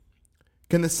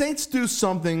Can the Saints do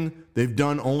something they've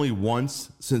done only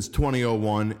once since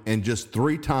 2001 and just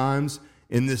 3 times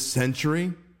in this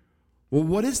century? Well,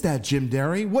 what is that, Jim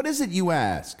Derry? What is it, you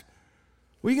ask?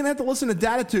 Well, you're going to have to listen to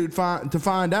Datitude to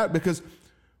find out, because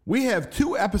we have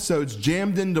 2 episodes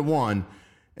jammed into one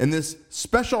in this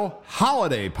special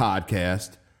holiday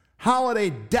podcast, Holiday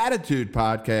Datitude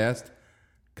podcast,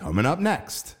 coming up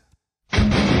next.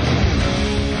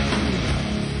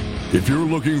 If you're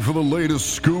looking for the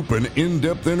latest scoop and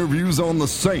in-depth interviews on the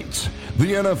Saints,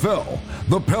 the NFL,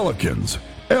 the Pelicans,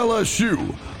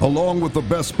 LSU, along with the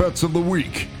best bets of the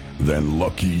week, then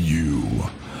lucky you.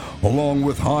 Along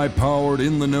with high-powered,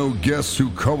 in-the-know guests who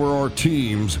cover our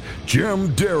teams,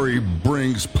 Jim Derry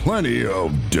brings plenty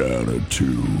of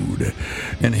datitude.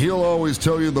 And he'll always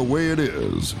tell you the way it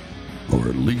is, or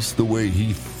at least the way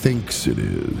he thinks it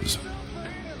is.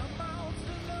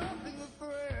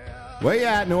 Where you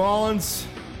at, New Orleans?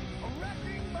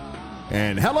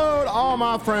 And hello to all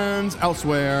my friends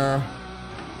elsewhere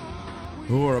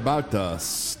who are about to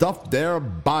stuff their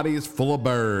bodies full of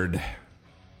bird.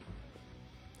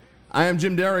 I am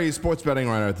Jim Derry, sports betting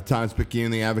writer at the Times-Picayune,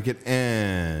 The Advocate,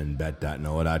 and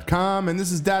Bet.NOLA.com, and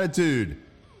this is Datitude,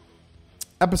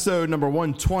 episode number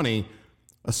 120,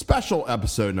 a special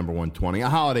episode number 120, a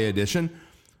holiday edition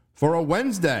for a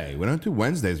Wednesday. We don't do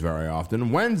Wednesdays very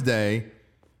often. Wednesday,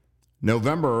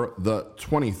 November the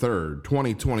 23rd,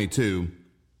 2022.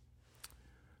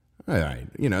 All right,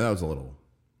 that was a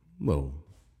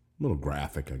little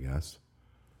graphic, I guess,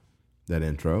 that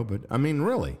intro. But, I mean,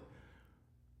 really,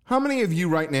 how many of you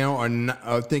right now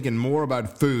are thinking more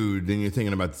about food than you're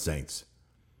thinking about the Saints?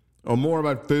 Or more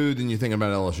about food than you're thinking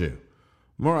about LSU?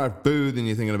 More about food than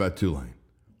you're thinking about Tulane?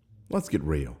 Let's get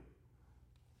real.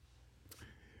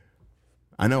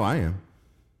 I know I am.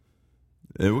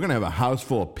 We're going to have a house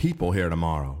full of people here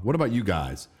tomorrow. What about you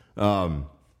guys? I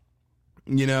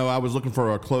was looking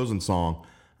for a closing song.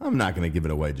 I'm not going to give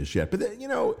it away just yet. But,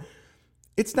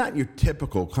 it's not your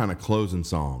typical kind of closing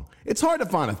song. It's hard to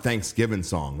find a Thanksgiving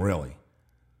song, really.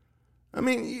 I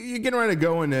mean, you're getting ready to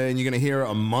go in and you're going to hear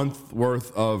a month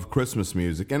worth of Christmas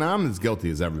music. And I'm as guilty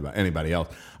as anybody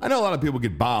else. I know a lot of people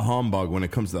get bah humbug when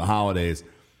it comes to the holidays.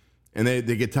 And they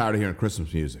get tired of hearing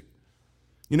Christmas music.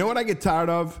 You know what I get tired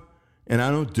of? And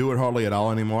I don't do it hardly at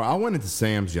all anymore. I went into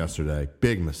Sam's yesterday.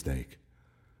 Big mistake.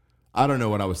 I don't know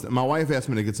what I was... My wife asked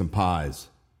me to get some pies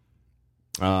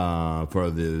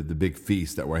for the big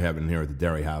feast that we're having here at the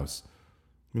Derry house.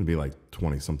 Going to be like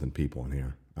 20-something people in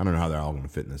here. I don't know how they're all going to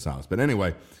fit in this house. But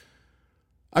anyway,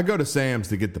 I go to Sam's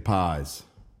to get the pies.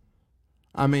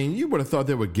 I mean, you would have thought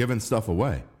they were giving stuff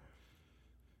away.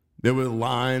 The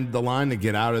line to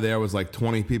get out of there was like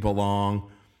 20 people long.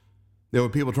 There were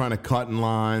people trying to cut in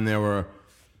line. There were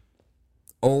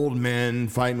old men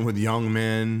fighting with young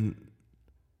men.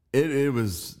 It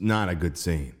was not a good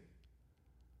scene.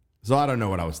 So I don't know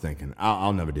what I was thinking.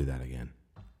 I'll never do that again.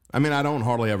 I mean, I don't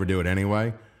hardly ever do it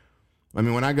anyway. I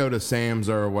mean, when I go to Sam's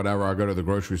or whatever, I go to the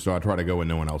grocery store, I try to go when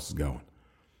no one else is going.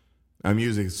 I'm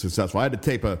usually successful. I had to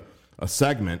tape a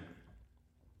segment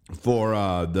for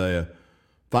the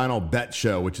Final Bet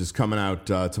Show, which is coming out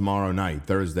tomorrow night,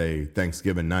 Thursday,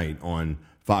 Thanksgiving night on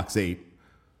Fox 8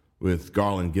 with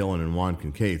Garland Gillen and Juan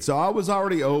Kincaid. So I was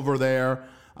already over there.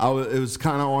 It was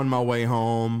kind of on my way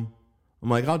home. I'm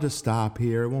like, I'll just stop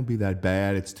here. It won't be that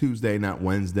bad. It's Tuesday, not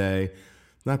Wednesday.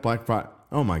 Not Black Friday.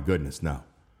 Oh, my goodness, no.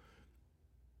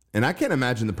 And I can't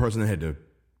imagine the person that had to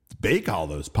bake all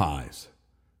those pies.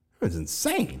 It was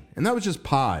insane. And that was just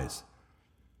pies.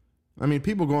 I mean,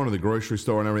 people going to the grocery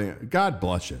store and everything, God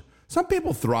bless you. Some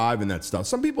people thrive in that stuff.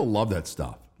 Some people love that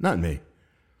stuff. Not me.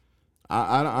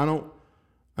 I don't,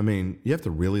 I mean, you have to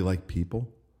really like people.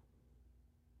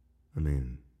 I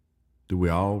mean, do we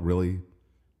all really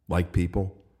like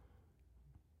people?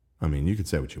 I mean, you could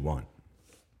say what you want.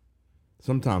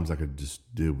 Sometimes I could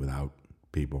just do without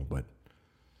people, but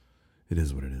it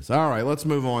is what it is. All right, let's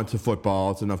move on to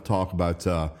football. It's enough talk about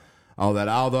all that.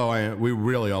 Although we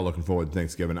really are looking forward to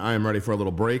Thanksgiving. I am ready for a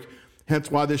little break. Hence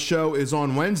why this show is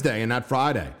on Wednesday and not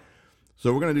Friday.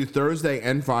 So we're going to do Thursday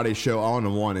and Friday show all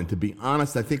in one. And to be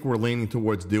honest, I think we're leaning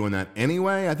towards doing that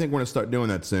anyway. I think we're going to start doing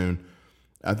that soon.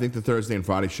 I think the Thursday and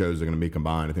Friday shows are going to be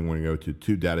combined. I think we're going to go to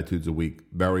 2 Datitudes a week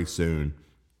very soon.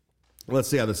 Let's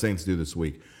see how the Saints do this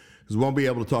week. Because we won't be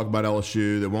able to talk about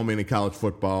LSU. There won't be any college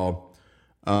football.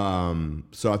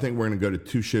 So I think we're going to go to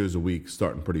 2 shows a week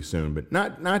starting pretty soon. But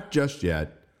not just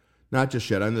yet. Not just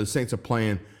yet. I know the Saints are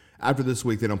playing. After this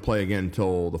week, they don't play again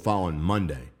until the following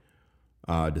Monday.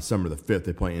 December the 5th,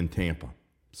 they play in Tampa.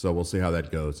 So we'll see how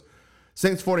that goes.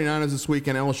 Saints 49ers this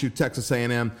weekend, LSU, Texas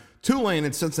A&M, Tulane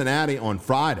and Cincinnati on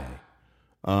Friday.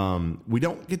 We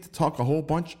don't get to talk a whole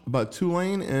bunch about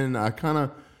Tulane, and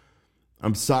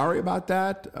I'm sorry about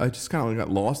that. I just kind of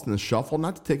got lost in the shuffle.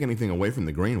 Not to take anything away from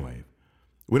the Green Wave.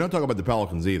 We don't talk about the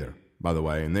Pelicans either, by the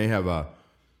way, and they have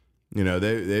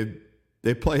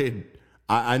they played.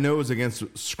 I know it was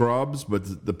against scrubs,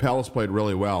 but the Pels played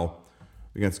really well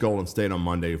against Golden State on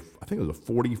Monday. I think it was a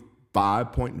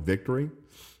 45-point victory.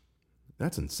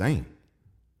 That's insane.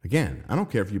 Again, I don't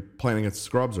care if you're playing against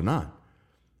scrubs or not.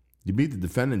 You beat the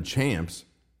defending champs.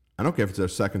 I don't care if it's their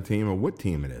second team or what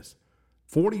team it is.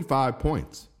 45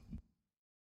 points.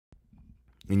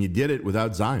 And you did it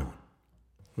without Zion.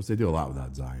 Of course, they do a lot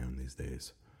without Zion these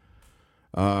days.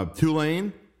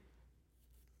 Tulane,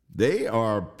 they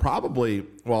are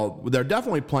they're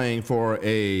definitely playing for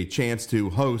a chance to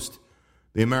host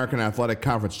the American Athletic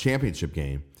Conference Championship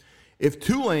game. If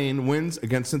Tulane wins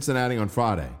against Cincinnati on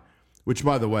Friday, which,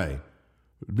 by the way,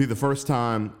 would be the first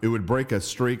time it would break a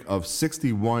streak of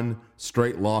 61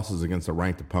 straight losses against a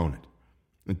ranked opponent.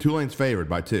 And Tulane's favored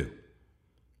by 2.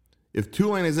 If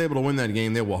Tulane is able to win that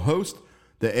game, they will host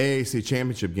the AAC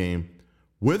Championship game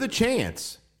with a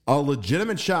chance, a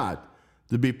legitimate shot,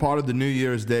 to be part of the New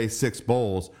Year's Day 6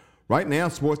 Bowls. Right now,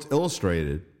 Sports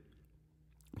Illustrated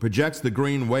projects the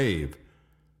Green Wave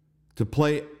to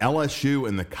play LSU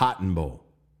in the Cotton Bowl.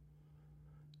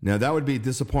 Now, that would be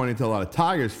disappointing to a lot of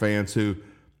Tigers fans who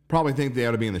probably think they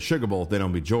ought to be in the Sugar Bowl if they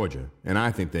don't beat Georgia. And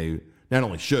I think they not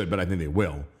only should, but I think they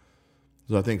will.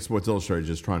 So I think Sports Illustrated is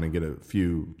just trying to get a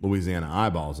few Louisiana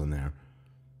eyeballs in there.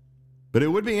 But it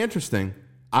would be interesting.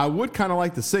 I would kind of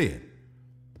like to see it.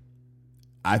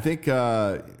 I think,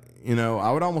 I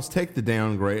would almost take the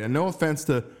downgrade. And no offense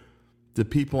to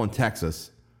people in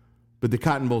Texas, but the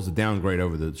Cotton Bowl is a downgrade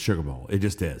over the Sugar Bowl. It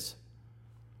just is.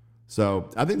 So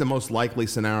I think the most likely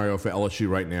scenario for LSU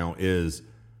right now is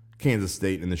Kansas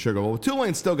State in the Sugar Bowl.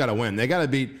 Tulane's still got to win. They got to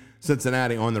beat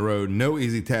Cincinnati on the road. No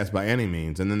easy task by any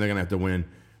means. And then they're going to have to win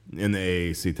in the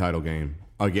AAC title game.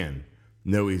 Again,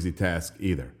 no easy task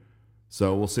either.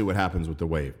 So we'll see what happens with the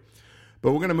Wave.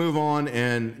 But we're going to move on.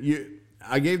 And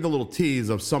I gave the little tease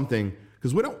of something,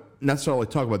 because we don't necessarily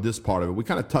talk about this part of it. We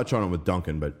kind of touch on it with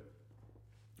Duncan. But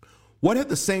what have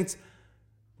the Saints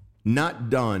not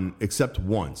done except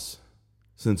once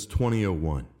since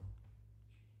 2001?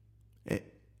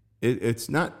 It's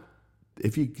not,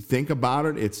 if you think about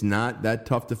it, it's not that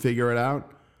tough to figure it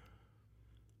out.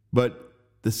 But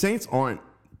the Saints aren't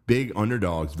big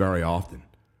underdogs very often.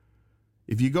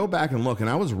 If you go back and look, and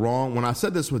I was wrong when I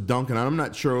said this with Duncan, I'm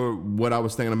not sure what I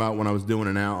was thinking about when I was doing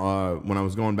it now, when I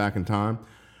was going back in time.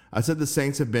 I said the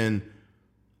Saints have been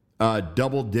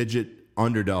double-digit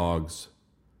underdogs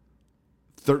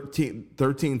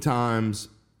 13 times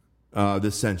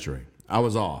this century. I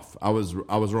was off. I was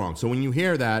wrong. So when you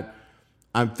hear that,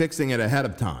 I'm fixing it ahead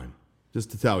of time,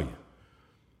 just to tell you.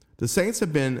 The Saints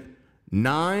have been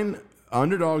 9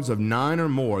 underdogs of 9 or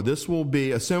more. This will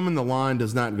be, assuming the line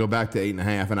does not go back to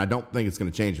 8.5, and I don't think it's going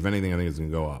to change. If anything, I think it's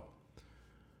going to go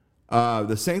up.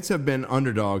 The Saints have been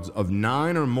underdogs of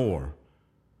 9 or more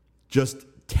just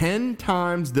 10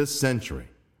 times this century.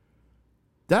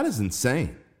 That is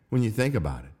insane when you think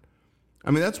about it.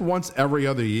 I mean, that's once every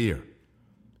other year.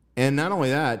 And not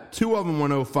only that, 2 of them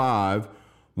were in 05,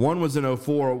 1 was in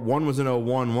 04, 1 was in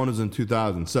 01, 1 was in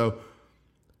 2000. So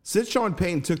since Sean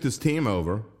Payton took this team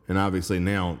over, and obviously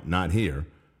now not here,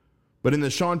 but in the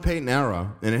Sean Payton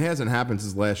era, and it hasn't happened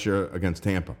since last year against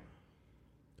Tampa,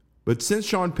 but since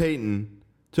Sean Payton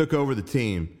took over the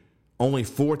team, only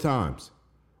 4 times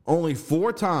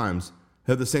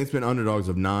have the Saints been underdogs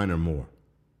of 9 or more.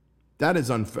 That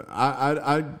is unfair.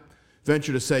 I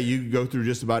venture to say you could go through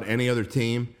just about any other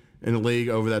team in the league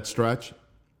over that stretch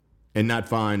and not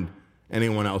find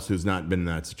anyone else who's not been in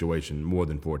that situation more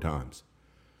than 4 times.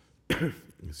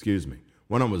 Excuse me.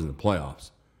 One of them was in the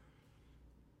playoffs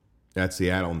at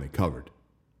Seattle, and they covered.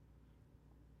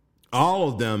 All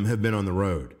of them have been on the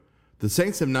road. The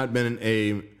Saints have not been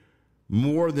a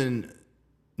more than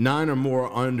 9 or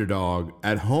more underdog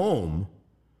at home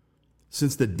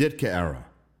since the Ditka era.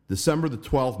 December the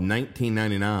 12th,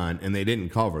 1999, and they didn't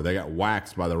cover. They got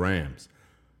waxed by the Rams.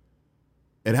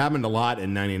 It happened a lot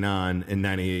in 99 and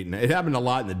 98. It happened a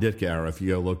lot in the Ditka era if you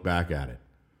go look back at it.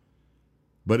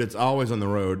 But it's always on the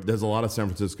road. There's a lot of San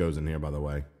Franciscos in here, by the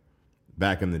way,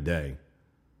 back in the day.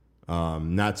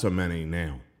 Not so many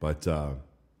now. But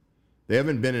they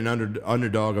haven't been an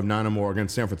underdog of 9 or more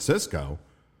against San Francisco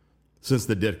since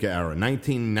the Ditka era.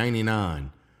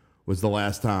 1999 was the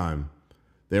last time.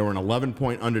 They were an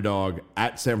 11-point underdog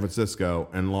at San Francisco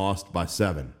and lost by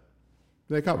 7.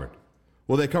 They covered.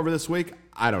 Will they cover this week?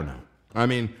 I don't know. I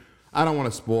mean, I don't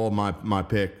want to spoil my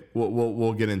pick.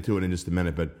 We'll get into it in just a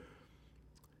minute, but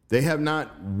They have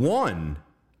not won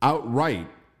outright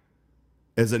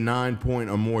as a 9-point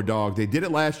or more dog. They did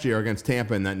it last year against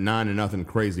Tampa in that 9-0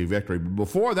 crazy victory. But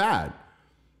before that,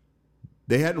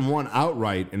 they hadn't won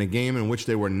outright in a game in which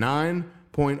they were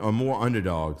 9-point or more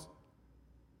underdogs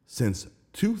since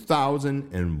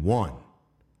 2001.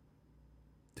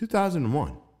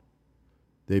 2001.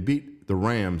 They beat the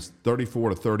Rams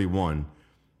 34-31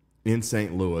 in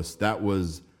St. Louis. That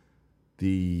was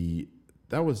the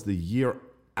year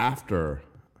after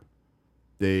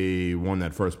they won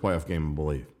that first playoff game, I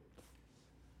believe.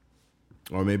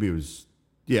 Or maybe it was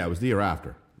the year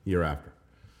after.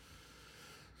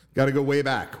 Got to go way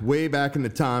back in the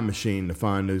time machine to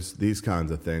find these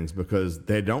kinds of things because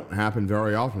they don't happen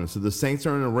very often. So the Saints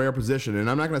are in a rare position, and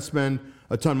I'm not going to spend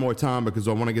a ton more time because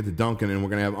I want to get to Duncan, and we're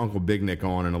going to have Uncle Big Nick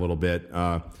on in a little bit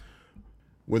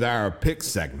with our pick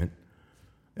segment,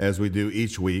 as we do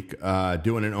each week,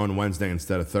 doing it on Wednesday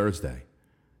instead of Thursday.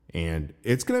 And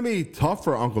it's going to be tough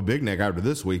for Uncle Big Nick after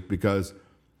this week because,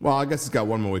 well, I guess he's got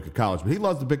one more week of college, but he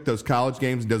loves to pick those college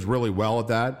games. He does really well at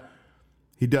that.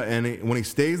 He does, and when he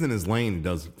stays in his lane, he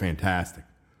does fantastic,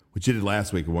 which he did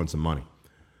last week and won some money.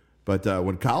 But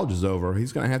when college is over,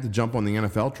 he's going to have to jump on the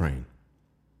NFL train.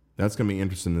 That's going to be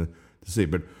interesting to see.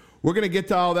 But we're going to get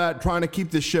to all that, trying to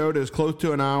keep this show to as close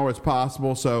to an hour as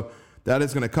possible. So that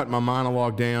is going to cut my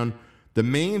monologue down. The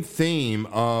main theme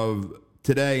of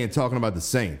today and talking about the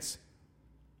Saints,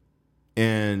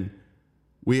 and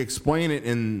we explain it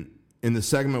in the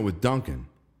segment with Duncan,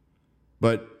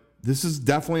 but this is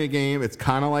definitely a game. It's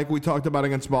kind of like we talked about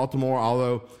against Baltimore,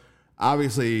 although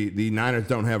obviously the Niners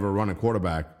don't have a running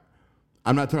quarterback.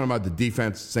 I'm not talking about the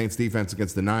defense, Saints defense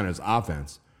against the Niners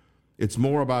offense. It's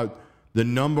more about the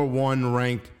number one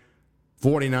ranked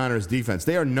 49ers defense.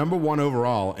 They are number one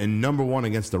overall and number one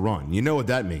against the run. You know what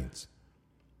that means.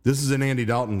 This is an Andy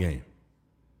Dalton game.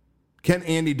 Can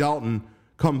Andy Dalton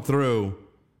come through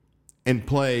and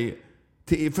play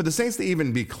for the Saints to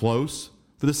even be close,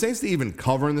 for the Saints to even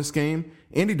cover in this game?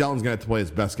 Andy Dalton's going to have to play his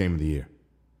best game of the year.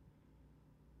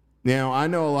 Now, I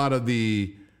know a lot of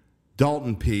the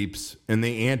Dalton peeps and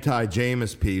the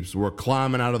anti-Jameis peeps were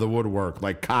climbing out of the woodwork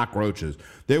like cockroaches.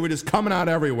 They were just coming out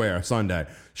everywhere Sunday,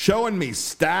 showing me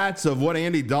stats of what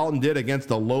Andy Dalton did against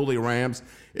the lowly Rams.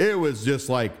 It was just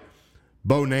like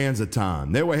bonanza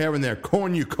time. They were having their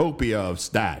cornucopia of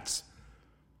stats.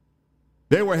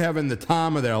 They were having the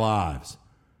time of their lives.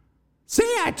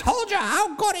 See, I told you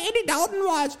how good Andy Dalton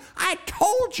was. I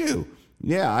told you.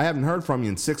 Yeah, I haven't heard from you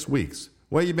in 6 weeks.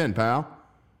 Where you been, pal?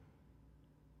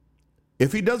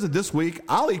 If he does it this week,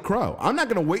 I'll eat crow. I'm not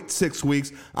going to wait 6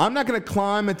 weeks. I'm not going to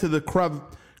climb into the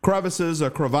crevices or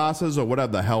crevasses or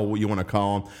whatever the hell you want to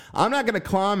call them. I'm not going to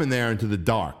climb in there into the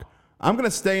dark. I'm going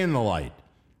to stay in the light.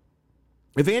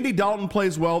 If Andy Dalton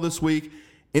plays well this week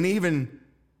and even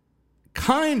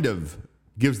kind of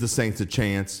gives the Saints a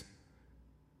chance,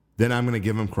 then I'm going to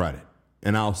give him credit.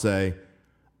 And I'll say,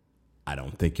 I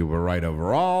don't think you were right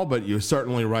overall, but you're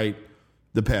certainly right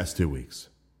the past 2 weeks.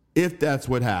 If that's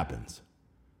what happens.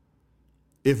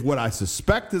 If what I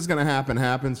suspect is going to happen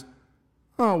happens,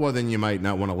 oh, well, then you might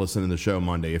not want to listen to the show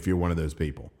Monday if you're one of those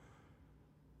people.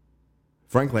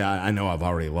 Frankly, I know I've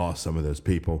already lost some of those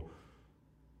people.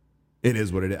 It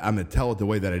is what it is. I'm going to tell it the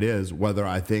way that it is, whether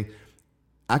I think.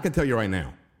 I can tell you right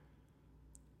now,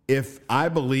 if I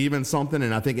believe in something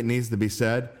and I think it needs to be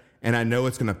said, and I know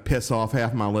it's going to piss off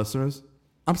half my listeners,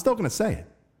 I'm still going to say it.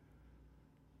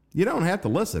 You don't have to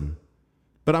listen,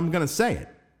 but I'm going to say it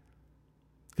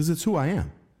because it's who I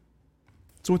am.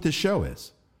 It's what this show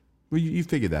is. Well, you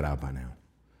figured that out by now.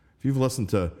 If you've listened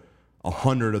to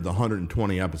 100 of the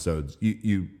 120 episodes,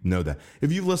 you know that.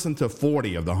 If you've listened to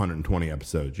 40 of the 120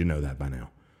 episodes, you know that by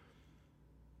now.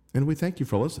 And we thank you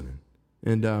for listening.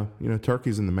 And,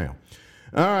 turkey's in the mail.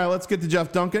 All right, let's get to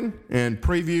Jeff Duncan and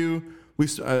preview.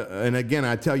 And again,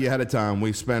 I tell you ahead of time,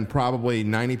 we spend probably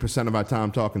 90% of our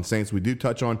time talking Saints. We do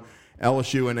touch on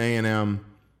LSU and A&M,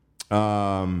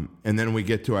 and then we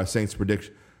get to our Saints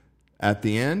prediction. At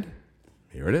the end,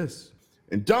 here it is.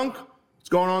 And Dunk, what's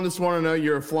going on this morning? I know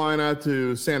you're flying out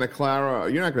to Santa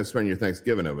Clara. You're not going to spend your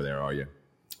Thanksgiving over there, are you?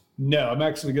 No, I'm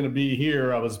actually going to be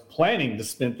here. I was planning to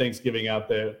spend Thanksgiving out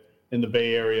there in the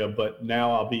Bay Area, but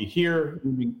now I'll be here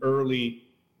moving early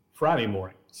Friday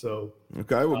morning. So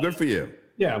okay, well, good for you.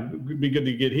 Yeah, it'd be good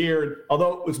to get here.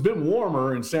 Although it's been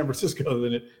warmer in San Francisco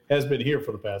than it has been here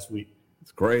for the past week.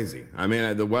 It's crazy. I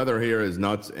mean, the weather here is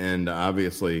nuts, and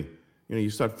obviously, you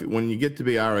start when you get to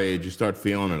be our age, you start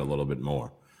feeling it a little bit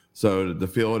more. So to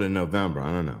feel it in November,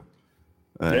 I don't know.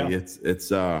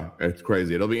 It's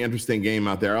crazy. It'll be an interesting game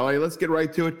out there. All right, let's get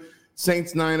right to it.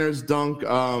 Saints Niners, Dunk.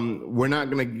 We're not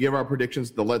going to give our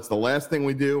predictions. That's the last thing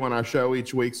we do on our show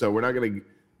each week, so we're not going to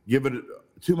give it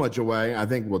too much away. I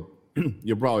think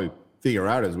you'll probably figure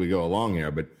out as we go along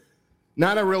here, but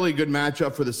not a really good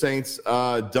matchup for the Saints.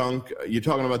 Dunk, you're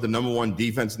talking about the number one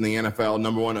defense in the NFL,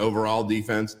 number one overall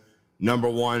defense, number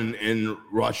one in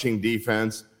rushing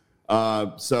defense.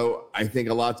 So I think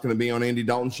a lot's going to be on Andy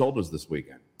Dalton's shoulders this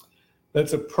weekend.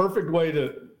 That's a perfect way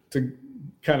to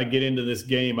kind of get into this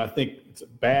game. I think it's a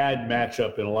bad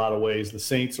matchup in a lot of ways. The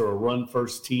Saints are a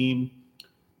run-first team.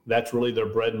 That's really their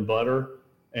bread and butter.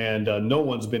 And no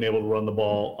one's been able to run the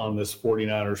ball on this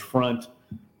 49ers front.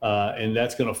 And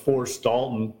that's going to force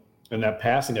Dalton and that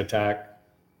passing attack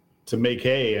to make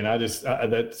hay. And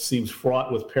that seems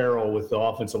fraught with peril with the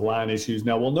offensive line issues.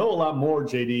 Now, we'll know a lot more,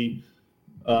 JD,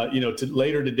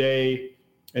 later today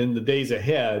and the days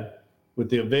ahead with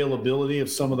the availability of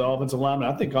some of the offensive linemen.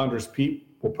 I think Andres Peat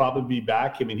will probably be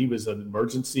back. I mean, he was an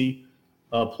emergency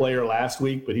player last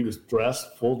week, but he was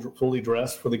fully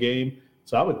dressed for the game.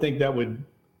 So I would think that would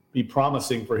be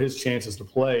promising for his chances to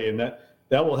play, and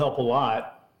that will help a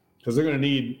lot because they're going to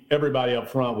need everybody up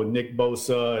front with Nick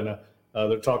Bosa, and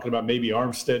they're talking about maybe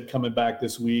Armstead coming back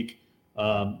this week.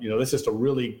 That's just a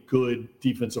really good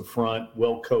defensive front,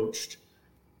 well coached,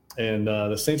 and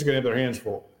the Saints are going to have their hands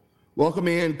full. Welcome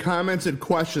in. Comments and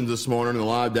questions this morning in the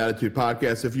Live Attitude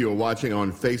Podcast. If you are watching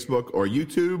on Facebook or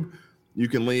YouTube, you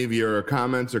can leave your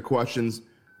comments or questions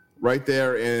right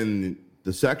there in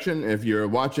the section. If you're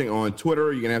watching on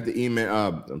Twitter, you're going to have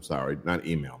to not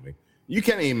email me. You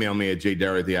can email me at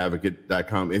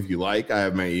jderry@theadvocate.com if you like. I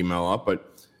have my email up,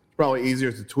 but it's probably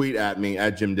easier to tweet at me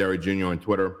at Jim Derry Jr. on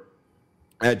Twitter.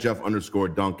 At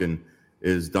Jeff_Duncan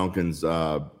is Duncan's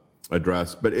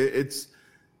address. But it's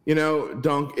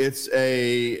Dunk, it's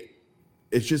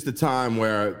just a time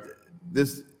where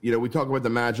this, we talk about the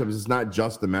matchups. It's not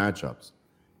just the matchups.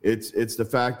 It's the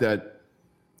fact that,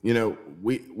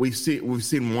 we've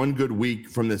seen one good week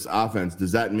from this offense.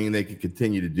 Does that mean they can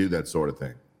continue to do that sort of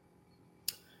thing?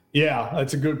 Yeah,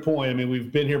 that's a good point. I mean,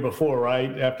 we've been here before,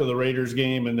 right? After the Raiders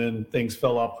game, and then things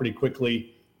fell off pretty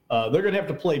quickly. They're going to have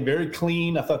to play very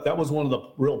clean. I thought that was one of the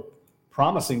real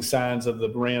promising signs of the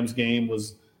Rams game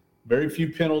was very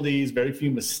few penalties, very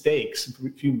few mistakes,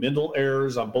 few mental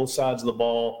errors on both sides of the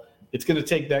ball. It's going to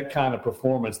take that kind of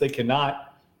performance. They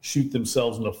cannot shoot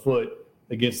themselves in the foot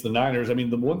against the Niners. I mean,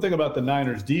 the one thing about the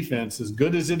Niners defense, as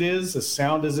good as it is, as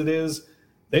sound as it is,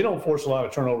 they don't force a lot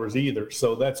of turnovers either.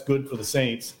 So that's good for the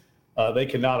Saints. They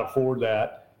cannot afford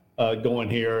that going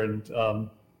here. And,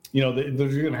 they're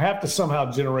going to have to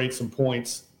somehow generate some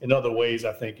points in other ways,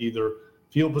 I think, either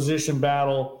field position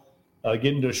battle, get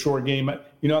into a short game. I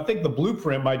think the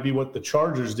blueprint might be what the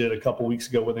Chargers did a couple weeks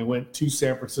ago when they went to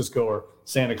San Francisco or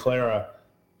Santa Clara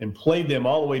and played them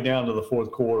all the way down to the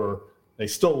fourth quarter. They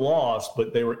still lost,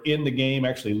 but they were in the game,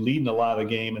 actually leading a lot of the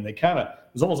game. And it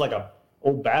was almost like a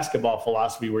old basketball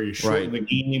philosophy where you shorten the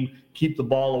game, keep the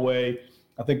ball away.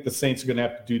 I think the Saints are going to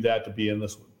have to do that to be in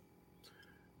this one.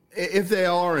 If they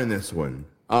are in this one,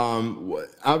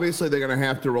 obviously they're going to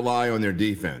have to rely on their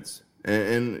defense.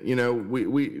 And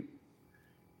we've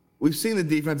seen the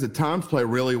defense at times play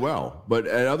really well, but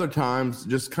at other times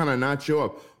just kind of not show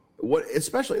up.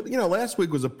 Especially, last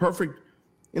week was a perfect,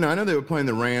 I know they were playing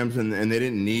the Rams and they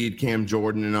didn't need Cam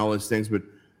Jordan and all those things, but,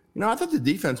 I thought the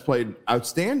defense played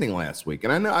outstanding last week.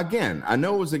 And I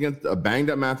know it was against a banged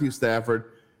up Matthew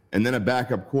Stafford and then a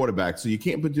backup quarterback, so you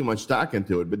can't put too much stock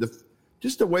into it. But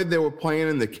just the way they were playing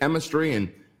and the chemistry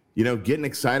and, getting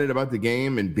excited about the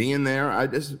game and being there,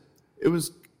 it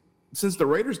was since the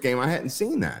Raiders game, I hadn't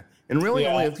seen that. And really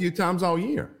only a few times all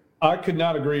year. I could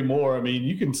not agree more. I mean,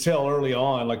 you can tell early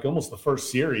on, like almost the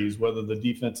first series, whether the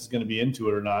defense is going to be into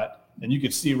it or not. And you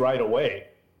could see right away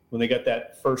when they got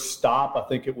that first stop. I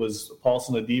think it was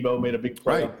Paulson Adebo made a big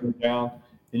play up and down.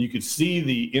 And you could see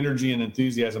the energy and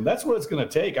enthusiasm. That's what it's going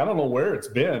to take. I don't know where it's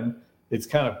been. It's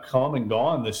kind of come and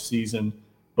gone this season.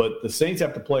 But the Saints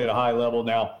have to play at a high level.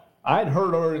 Now, I'd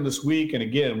heard earlier this week, and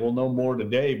again, we'll know more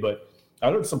today, but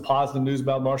I heard some positive news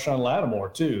about Marshawn Lattimore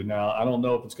too. Now, I don't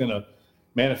know if it's going to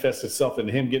manifest itself in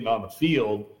him getting on the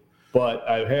field, but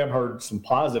I have heard some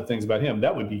positive things about him.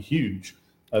 That would be huge.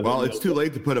 Well, it's too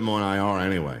late to put him on IR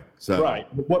anyway. So right.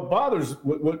 What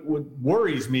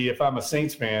worries me if I'm a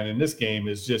Saints fan in this game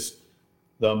is just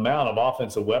the amount of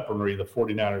offensive weaponry the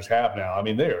 49ers have now. I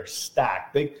mean, they are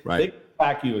stacked. They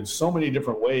attack you in so many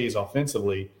different ways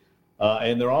offensively,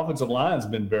 and their offensive line's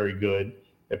been very good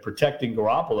at protecting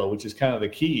Garoppolo, which is kind of the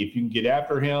key. If you can get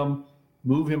after him,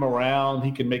 move him around,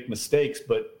 he can make mistakes,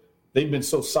 but they've been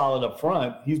so solid up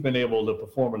front, he's been able to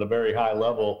perform at a very high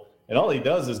level. And all he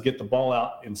does is get the ball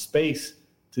out in space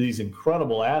to these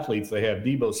incredible athletes. They have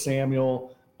Deebo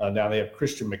Samuel. Now they have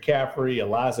Christian McCaffrey,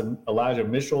 Elijah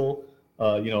Mitchell,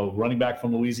 running back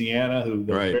from Louisiana, who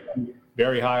they're very,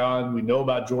 very high on. We know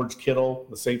about George Kittle.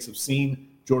 The Saints have seen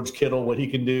George Kittle, what he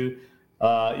can do.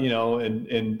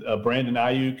 And Brandon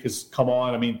Ayuk has come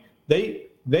on. I mean,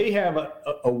 they have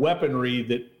a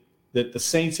weaponry that the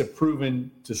Saints have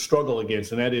proven to struggle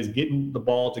against, and that is getting the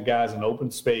ball to guys in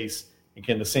open space, and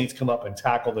can the Saints come up and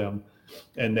tackle them.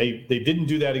 And they didn't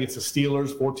do that against the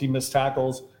Steelers, 14 missed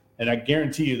tackles, and I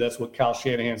guarantee you that's what Kyle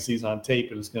Shanahan sees on tape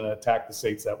and is going to attack the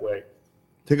Saints that way.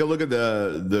 Take a look at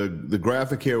the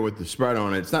graphic here with the spread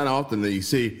on it. It's not often that you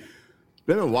see. It's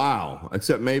been a while,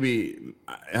 except maybe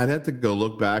I'd have to go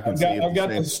look back and see. I've got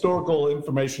the historical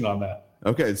information on that.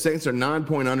 Okay, the Saints are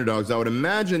 9-point underdogs. I would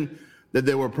imagine that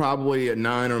they were probably at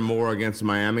 9 or more against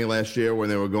Miami last year when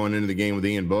they were going into the game with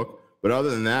Ian Book. But other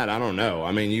than that, I don't know.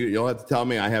 I mean, you'll have to tell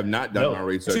me. I have not done my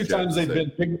research. 2 times they've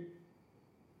been picked.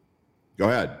 Go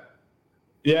ahead.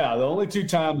 Yeah, the only 2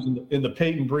 times in the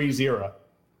Peyton Breeze era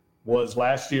was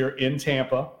last year in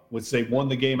Tampa, which they won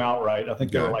the game outright. I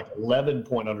think they were like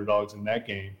 11-point underdogs in that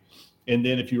game. And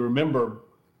then if you remember,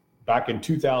 back in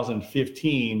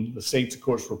 2015, the Saints, of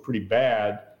course, were pretty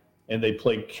bad. And they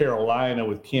played Carolina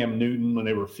with Cam Newton when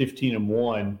they were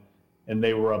 15-1, and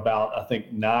they were about, I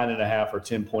think, 9.5 or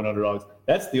 10-point underdogs.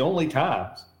 That's the only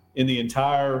times in the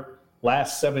entire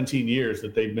last 17 years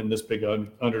that they've been this big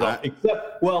underdog.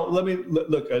 Except, well, let me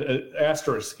look at an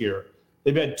asterisk here.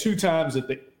 They've had 2 times at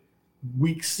the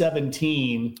week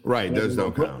 17. Right, those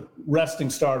don't count. Resting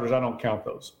starters, I don't count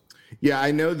those. Yeah,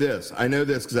 I know this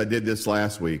because I did this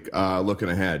last week. Looking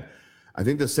ahead, I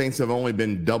think the Saints have only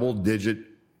been double-digit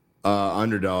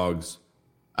underdogs.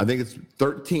 I think it's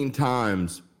 13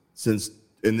 times since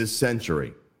in this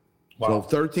century. Wow. So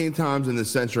 13 times in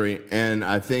this century, and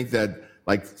I think that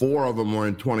like 4 of them were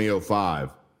in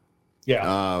 2005.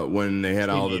 Yeah. When they had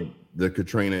all the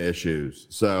Katrina issues.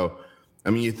 So, I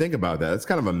mean, you think about that. It's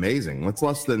kind of amazing. It's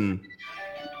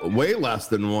way less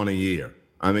than 1 a year.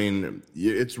 I mean,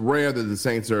 it's rare that the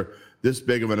Saints are this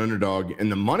big of an underdog.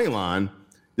 And the money line,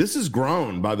 this has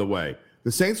grown, by the way.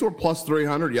 The Saints were plus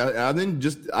 300. Yeah, I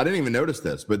didn't even notice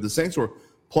this, but the Saints were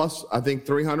plus, I think,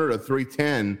 300 or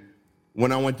 310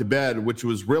 when I went to bed, which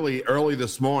was really early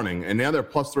this morning. And now they're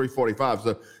plus 345.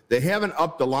 So they haven't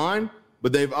upped the line,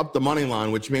 but they've upped the money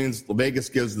line, which means Vegas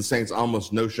gives the Saints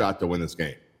almost no shot to win this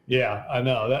game. Yeah, I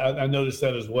know. I noticed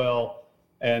that as well.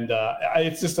 And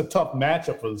it's just a tough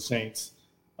matchup for the Saints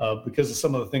because of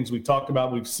some of the things we talked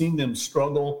about. We've seen them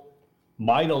struggle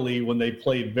mightily when they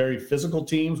played very physical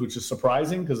teams, which is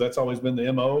surprising because that's always been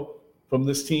the MO from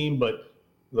this team. But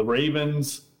the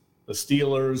Ravens, the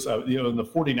Steelers, and the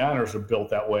 49ers are built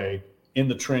that way in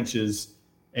the trenches.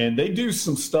 And they do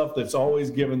some stuff that's always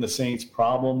given the Saints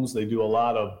problems. They do a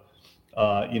lot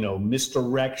of,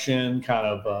 misdirection, kind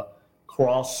of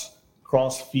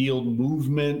cross field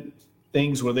movement,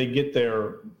 things where they get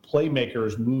their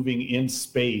playmakers moving in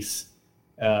space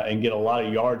and get a lot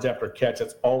of yards after catch.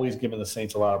 That's always given the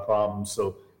Saints a lot of problems.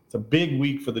 So it's a big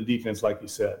week for the defense, like you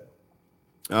said.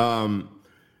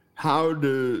 How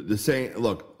do the Saints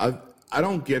look? I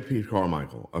don't get Pete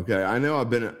Carmichael. Okay, I know I've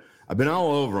been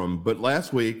all over him, but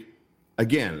last week,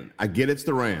 again, I get it's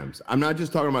the Rams. I'm not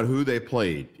just talking about who they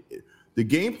played. The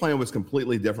game plan was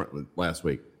completely different last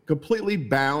week. Completely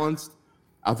balanced.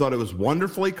 I thought it was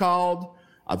wonderfully called.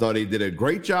 I thought he did a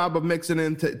great job of mixing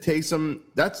in Taysom.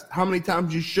 That's how many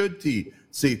times you should see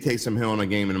Taysom Hill in a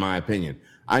game, in my opinion.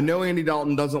 I know Andy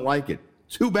Dalton doesn't like it.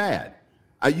 Too bad.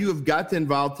 You have got to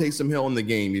involve Taysom Hill in the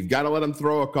game. You've got to let him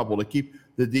throw a couple to keep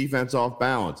the defense off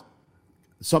balance.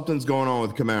 Something's going on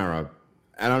with Kamara.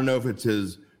 I don't know if it's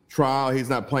his trial. He's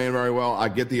not playing very well. I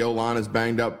get the O-line is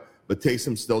banged up, but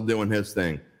Taysom's still doing his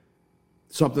thing.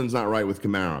 Something's not right with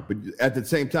Kamara. But at the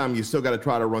same time, you still got to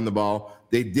try to run the ball.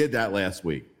 They did that last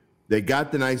week. They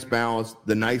got the nice balance,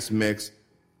 the nice mix.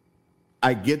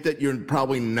 I get that you're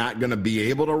probably not going to be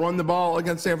able to run the ball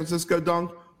against San Francisco,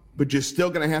 Dunk, but you're still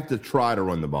going to have to try to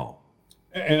run the ball.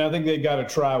 And I think they got to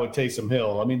try with Taysom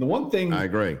Hill. I mean, the one thing I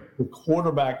agree the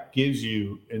quarterback gives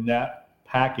you in that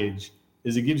package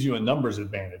is it gives you a numbers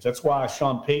advantage. That's why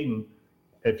Sean Payton,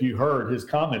 if you heard his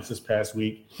comments this past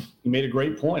week, he made a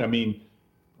great point. I mean,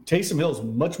 Taysom Hill is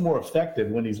much more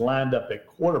effective when he's lined up at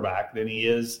quarterback than he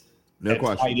is at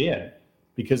tight end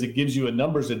because it gives you a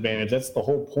numbers advantage. That's the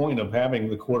whole point of having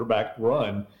the quarterback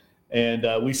run. And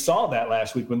we saw that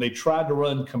last week when they tried to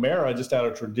run Kamara just out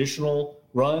of traditional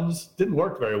runs. Didn't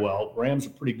work very well. Rams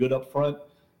are pretty good up front,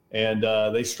 and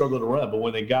they struggled to run. But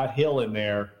when they got Hill in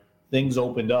there, things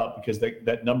opened up because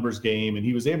that numbers game, and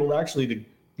he was able to actually to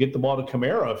get the ball to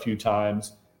Kamara a few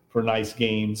times for nice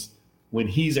games when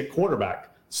he's at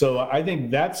quarterback. So I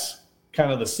think that's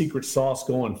kind of the secret sauce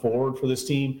going forward for this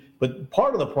team. But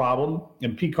part of the problem,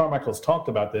 and Pete Carmichael's talked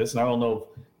about this, and I don't know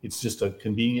if it's just a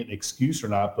convenient excuse or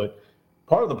not, but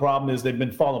part of the problem is they've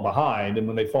been falling behind. And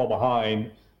when they fall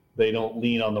behind, they don't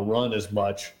lean on the run as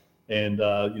much. And,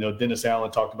 Dennis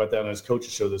Allen talked about that on his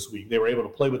coach's show this week. They were able to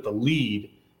play with the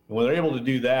lead. And when they're able to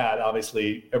do that,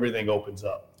 obviously everything opens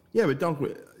up. Yeah, but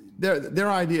their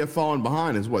idea of falling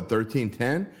behind is what,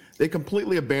 13-10? They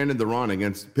completely abandoned the run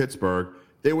against Pittsburgh.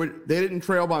 They didn't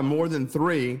trail by more than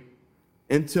 3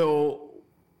 until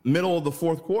middle of the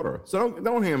fourth quarter. So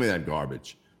don't hand me that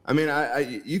garbage. I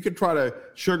mean, you could try to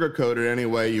sugarcoat it any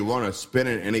way you want, to spin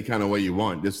it any kind of way you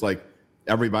want, just like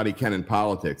everybody can in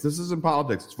politics. This isn't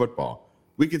politics; it's football.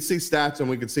 We could see stats and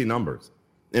we could see numbers.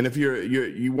 And if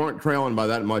you weren't trailing by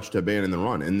that much to abandon the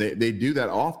run, and they do that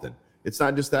often. It's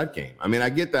not just that game. I mean, I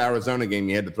get the Arizona game;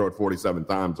 you had to throw it 47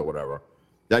 times or whatever.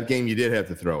 That game, you did have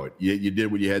to throw it. You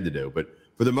did what you had to do, but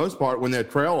for the most part, when they're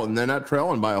trailing, they're not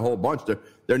trailing by a whole bunch.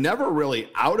 They're never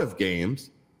really out of games.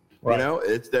 Right.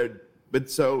 But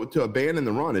so to abandon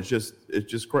the run, it's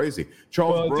just crazy.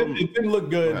 Charles Broome, it didn't look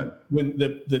good when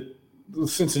the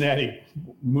Cincinnati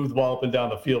moved the ball up and down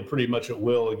the field pretty much at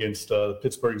will against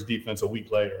Pittsburgh's defense a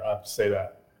week later. I have to say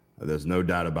that. There's no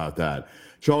doubt about that.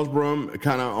 Charles Broome,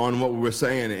 kind of on what we were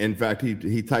saying. In fact,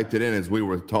 he typed it in as we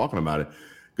were talking about it.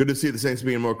 Good to see the Saints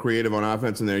being more creative on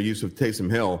offense in their use of Taysom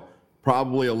Hill.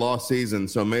 Probably a lost season,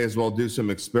 so may as well do some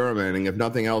experimenting. If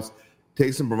nothing else,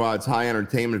 Taysom provides high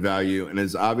entertainment value, and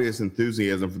his obvious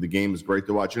enthusiasm for the game is great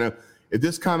to watch. You know, if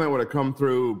this comment would have come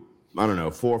through, I don't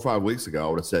know, 4 or 5 weeks ago, I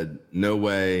would have said, no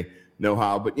way, no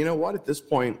how. But you know what? At this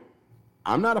point,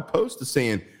 I'm not opposed to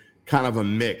seeing kind of a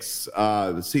mix.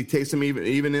 See Taysom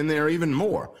even in there even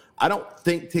more. I don't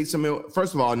think Taysom,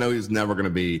 first of all, I know he's never going to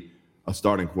be a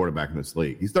starting quarterback in this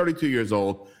league. He's 32 years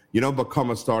old. You don't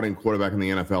become a starting quarterback in the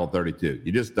NFL at 32.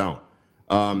 You just don't.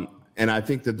 And I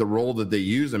think that the role that they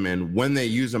use him in, when they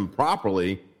use him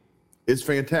properly, is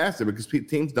fantastic because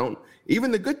teams don't,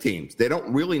 even the good teams, they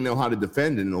don't really know how to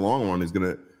defend in the long run is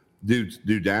going to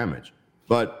do damage.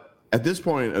 But at this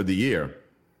point of the year,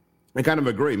 I kind of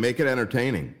agree. Make it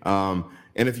entertaining. And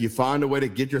if you find a way to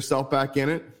get yourself back in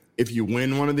it, if you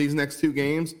win one of these next 2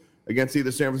 games against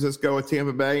either San Francisco or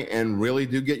Tampa Bay and really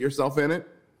do get yourself in it,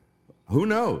 who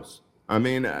knows? I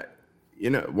mean,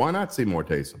 why not see more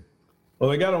Taysom? Well,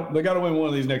 they got to win one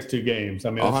of these next 2 games. I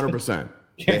mean, 100%.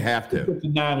 They have to. Get to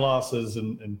 9 losses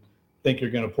and think you're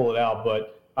going to pull it out.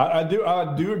 But I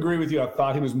do agree with you. I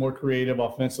thought he was more creative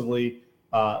offensively.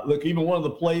 Look, even one of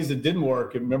the plays that didn't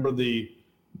work. Remember the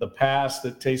pass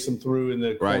that Taysom threw in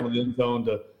the corner of the end zone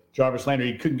to Jarvis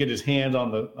Landry. He couldn't get his hand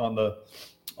on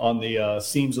the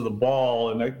seams of the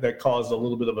ball, and that caused a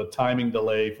little bit of a timing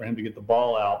delay for him to get the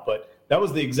ball out. But that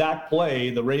was the exact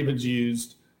play the Ravens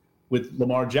used with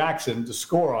Lamar Jackson to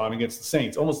score on against the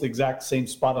Saints, almost the exact same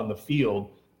spot on the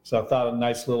field. So I thought a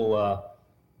nice little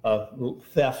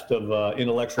theft of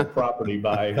intellectual property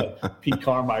by Pete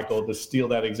Carmichael to steal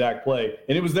that exact play.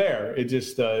 And it was there. It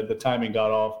just the timing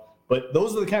got off. But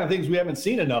those are the kind of things we haven't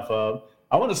seen enough of.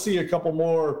 I want to see a couple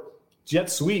more jet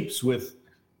sweeps with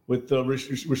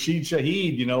Rashid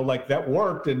Shaheed, like that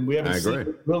worked, and we haven't seen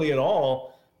it really at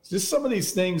all. It's just some of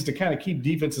these things to kind of keep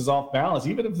defenses off balance,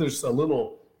 even if there's a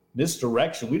little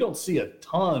misdirection. We don't see a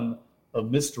ton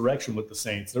of misdirection with the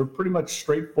Saints. They're pretty much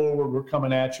straightforward. We're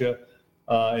coming at you,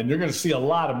 and you're going to see a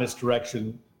lot of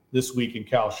misdirection this week in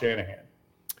Kyle Shanahan.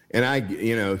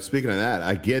 And speaking of that,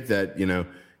 I get that,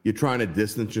 you're trying to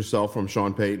distance yourself from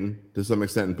Sean Payton to some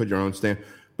extent and put your own stamp.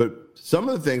 But some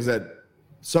of the things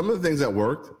that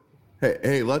worked,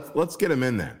 hey, let's get him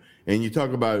in there. And you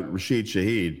talk about Rashid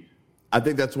Shaheed. I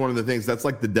think that's one of the things. That's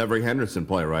like the Devery Henderson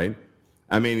play, right?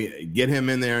 I mean, get him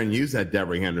in there and use that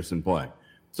Devery Henderson play.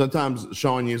 Sometimes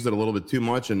Sean used it a little bit too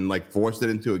much and forced it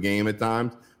into a game at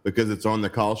times because it's on the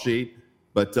call sheet.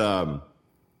 But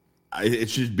it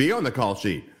should be on the call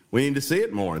sheet. We need to see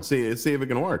it more and see if it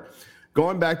can work.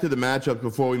 Going back to the matchups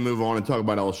before we move on and talk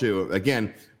about LSU,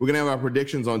 again, we're going to have our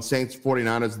predictions on Saints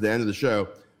 49ers at the end of the show.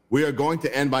 We are going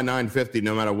to end by 9:50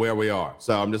 no matter where we are.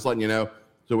 So I'm just letting you know.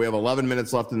 So we have 11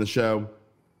 minutes left in the show.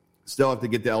 Still have to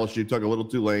get to LSU. Took a little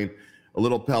Tulane, a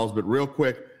little Pels. But real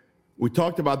quick, we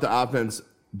talked about the offense,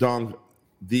 Dong.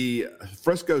 The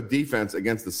Frisco defense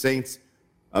against the Saints,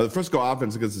 the Frisco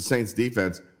offense against the Saints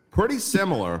defense, pretty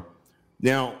similar.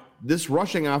 Now, this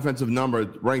rushing offensive number,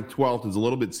 ranked 12th, is a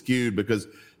little bit skewed because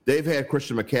they've had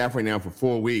Christian McCaffrey now for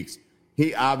 4 weeks.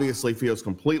 He obviously feels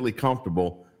completely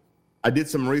comfortable. I did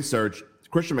some research.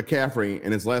 Christian McCaffrey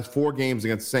in his last 4 games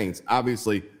against the Saints,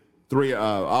 obviously 3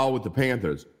 all with the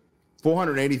Panthers,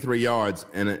 483 yards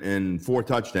and 4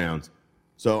 touchdowns.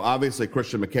 So obviously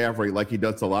Christian McCaffrey, like he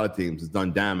does to a lot of teams, has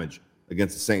done damage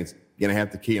against the Saints. You're going to have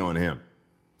to key on him.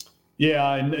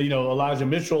 Yeah, and Elijah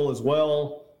Mitchell as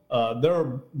well.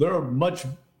 They're a much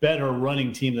better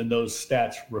running team than those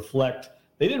stats reflect.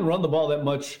 They didn't run the ball that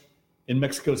much in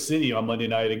Mexico City on Monday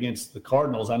night against the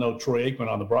Cardinals. I know Troy Aikman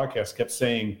on the broadcast kept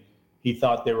saying he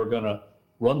thought they were going to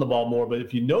run the ball more. But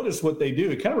if you notice what they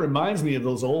do, it kind of reminds me of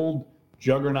those old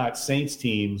juggernaut Saints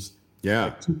teams. Yeah.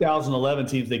 Like 2011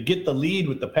 teams. They get the lead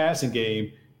with the passing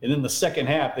game, and in the second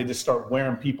half, they just start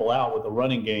wearing people out with the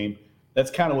running game. That's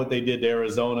kind of what they did to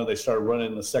Arizona. They started running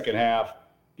in the second half,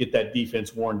 get that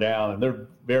defense worn down, and they're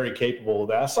very capable of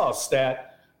that. I saw a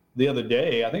stat the other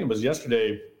day, I think it was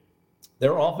yesterday,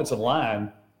 their offensive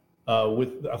line,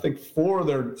 with I think 4 of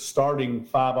their starting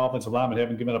 5 offensive linemen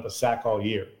haven't given up a sack all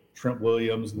year. Trent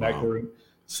Williams, Neckler.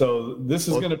 So this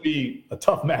is going to be a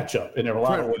tough matchup in a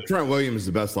lot of ways. Trent Williams is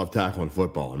the best left tackle in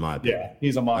football, in my opinion. Yeah,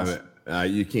 he's a monster.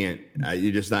 You can't.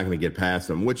 You're just not going to get past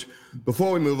him. Which,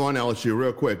 before we move on, LSU,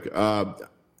 real quick, are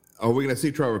we going to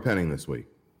see Trevor Penning this week?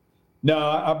 No,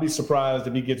 I'd be surprised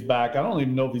if he gets back. I don't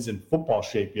even know if he's in football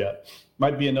shape yet.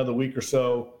 Might be another week or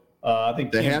so. I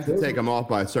think they have to take him off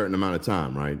by a certain amount of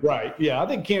time, right? Right. Yeah, I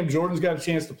think Cam Jordan's got a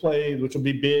chance to play, which will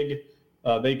be big.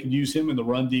 They could use him in the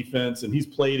run defense, and he's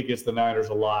played against the Niners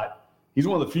a lot. He's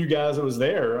one of the few guys that was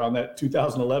there on that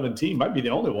 2011 team. Might be the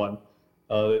only one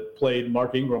that played.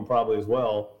 Mark Ingram probably as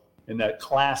well in that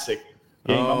classic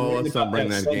game. Let's not bring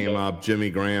that game up.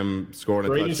 Jimmy Graham scored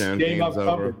a touchdown. Game's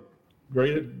over.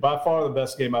 Great, by far the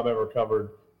best game I've ever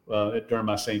covered during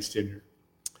my Saints tenure.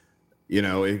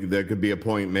 There could be a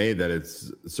point made that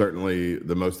it's certainly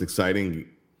the most exciting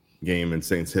game in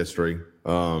Saints history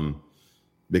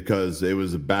because it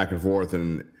was a back and forth,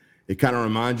 and it kind of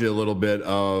reminds you a little bit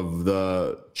of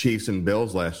the Chiefs and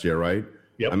Bills last year, right?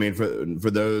 Yep. I mean, for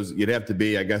those, you'd have to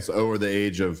be, I guess, over the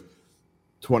age of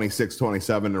 26,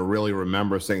 27 to really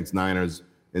remember Saints Niners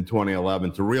in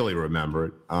 2011 to really remember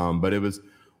it. But it was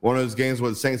one of those games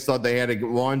where the Saints thought they had to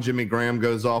one. Jimmy Graham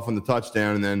goes off on the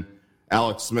touchdown, and then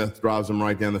Alex Smith drives him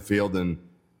right down the field. And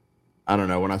I don't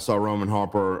know, when I saw Roman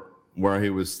Harper where he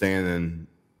was standing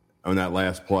on that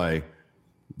last play,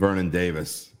 Vernon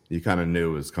Davis, you kind of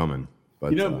knew it was coming.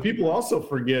 But people also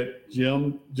forget,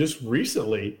 Jim, just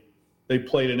recently they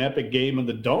played an epic game in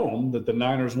the Dome that the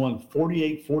Niners won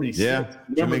 48-46. Yeah,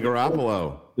 Jimmy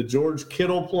Garoppolo. The George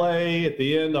Kittle play at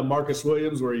the end on Marcus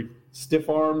Williams where he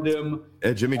stiff-armed him.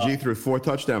 Jimmy G threw 4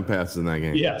 touchdown passes in that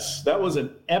game. Yes, that was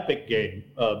an epic game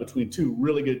between 2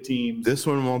 really good teams. This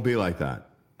one won't be like that.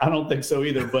 I don't think so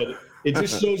either, but it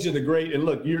just shows you the great – and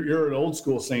look, you're an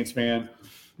old-school Saints fan.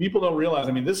 People don't realize,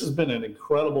 I mean, this has been an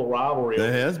incredible rivalry.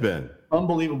 It has been.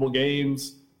 Unbelievable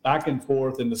games, back and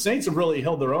forth. And the Saints have really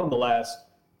held their own the last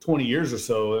 20 years or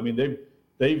so. I mean,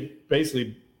 they've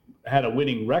basically had a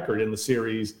winning record in the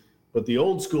series. But the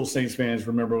old school Saints fans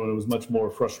remember when it was much more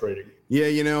frustrating. Yeah,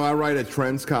 I write a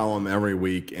trends column every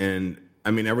week, and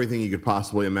I mean everything you could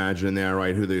possibly imagine in there,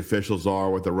 right? Who the officials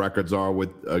are, what the records are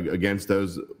against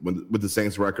those, what the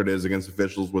Saints record is against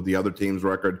officials, what the other team's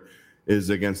record is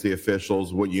against the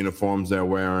officials, what uniforms they're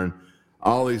wearing,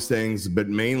 all these things. But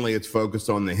mainly it's focused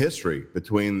on the history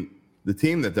between the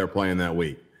team that they're playing that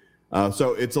week.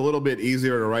 So it's a little bit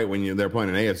easier to write when they're playing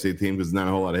an AFC team because there's not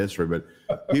a whole lot of history. But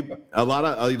a lot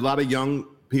of young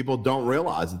people don't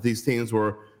realize that these teams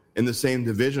were in the same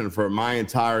division for my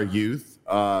entire youth,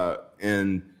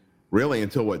 and really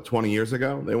until 20 years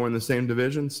ago they were in the same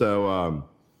division. So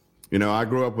I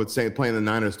grew up with playing the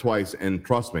Niners twice, and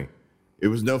trust me, it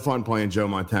was no fun playing Joe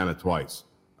Montana twice.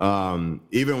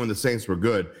 Even when the Saints were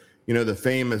good, the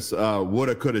famous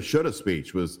woulda, coulda, shoulda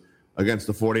speech was against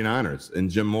the 49ers. And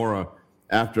Jim Mora,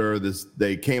 after this,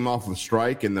 they came off of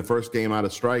strike, and the first game out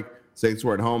of strike, Saints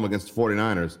were at home against the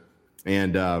 49ers.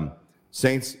 And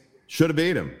Saints should have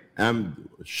beat them.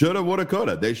 Shoulda, woulda,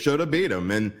 coulda. They should have beat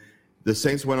them. And the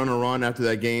Saints went on a run after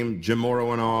that game. Jim Mora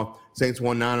went off. Saints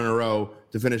won 9 in a row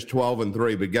to finish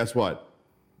 12-3. But guess what?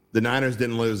 The Niners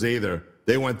didn't lose either.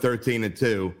 They went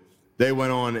 13-2. They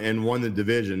went on and won the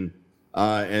division.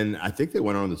 And I think they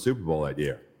went on to the Super Bowl that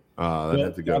year.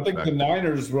 I think the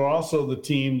Niners were also the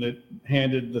team that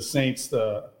handed the Saints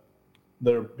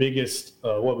their biggest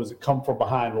come from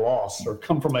behind loss or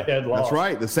come from ahead loss. That's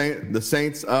right. The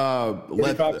Saints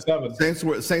led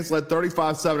 35-7. Saints led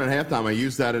 35-7 at halftime. I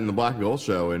used that in the Black and Gold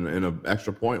show in an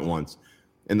extra point once.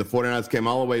 And the 49ers came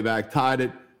all the way back, tied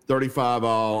it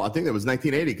 35-all. I think that was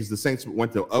 1980 because the Saints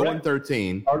went to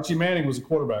 0-13. Archie Manning was the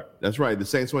quarterback. That's right. The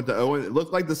Saints went to 0. It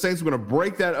looked like the Saints were going to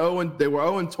break that 0. They were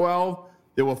 0-12.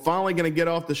 They were finally going to get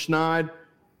off the schneid,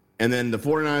 And then the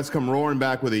 49ers come roaring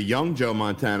back with a young Joe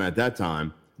Montana at that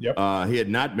time. Yep. He had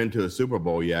not been to a Super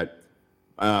Bowl yet.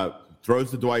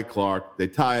 Throws to Dwight Clark. They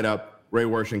tie it up. Ray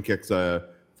Wershing kicks a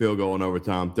field goal in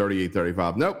overtime,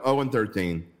 38-35. Nope,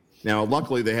 0-13. Now,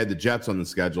 luckily, they had the Jets on the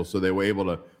schedule, so they were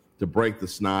able to break the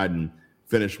snide and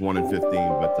finish 1-15.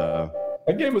 But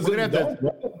that game was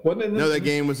that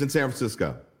game was in San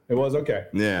Francisco. It was okay.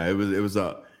 Yeah,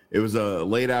 it was a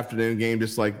late afternoon game,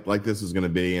 just like this is going to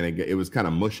be, and it was kind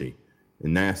of mushy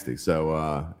and nasty.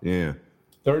 So yeah,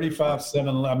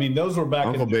 35-7. I mean, those were back.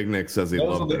 Uncle Big Nick says he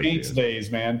those loved were the those Aints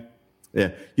days, man.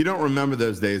 Yeah, you don't remember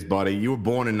those days, buddy. You were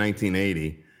born in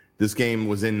 1980. This game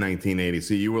was in 1980,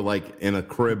 so you were like in a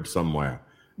crib somewhere.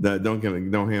 Don't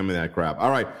hand me that crap.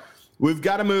 All right, we've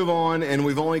got to move on, and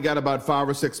we've only got about 5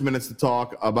 or 6 minutes to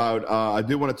talk about. I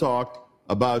do want to talk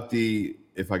about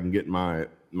if I can get my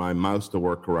mouse to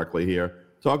work correctly here.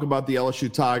 Talk about the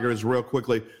LSU Tigers real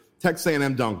quickly. Texas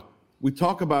A&M Dunk. We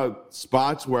talk about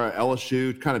spots where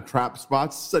LSU kind of trap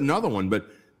spots. This is another one,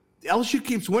 but LSU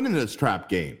keeps winning those trap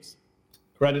games.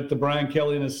 Credit to Brian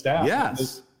Kelly and his staff.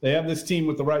 Yes. They have this team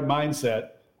with the right mindset.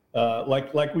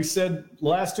 Like we said the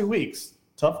last 2 weeks,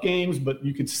 tough games, but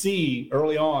you could see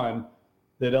early on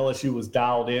that LSU was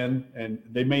dialed in, and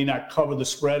they may not cover the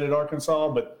spread at Arkansas,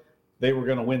 but they were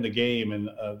going to win the game. And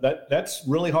that's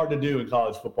really hard to do in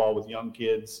college football with young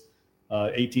kids,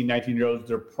 18, 19-year-olds.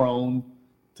 They're prone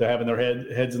to having their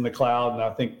heads in the cloud. And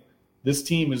I think this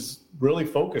team is really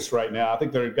focused right now. I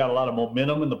think they've got a lot of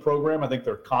momentum in the program. I think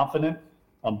they're confident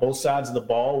on both sides of the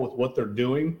ball with what they're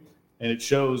doing, and it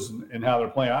shows in how they're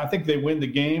playing. I think they win the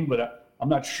game, but I'm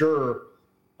not sure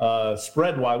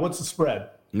spread-wise. What's the spread?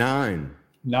 9.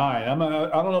 I don't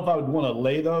know if I would want to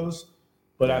lay those,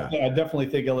 but Yeah. I definitely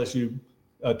think LSU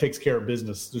takes care of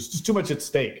business. There's just too much at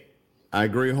stake. I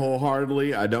agree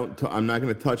wholeheartedly. I'm not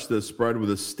going to touch the spread with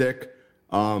a stick,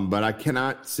 but I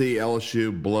cannot see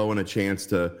LSU blowing a chance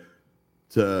to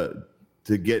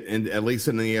get in, at least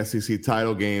in the SEC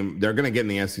title game. They're going to get in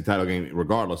the SEC title game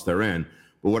regardless. They're in.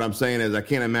 But what I'm saying is I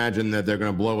can't imagine that they're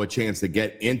going to blow a chance to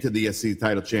get into the SEC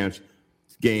title chance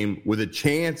game with a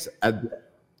chance at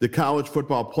the college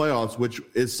football playoffs, which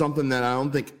is something that I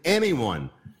don't think anyone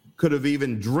could have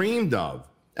even dreamed of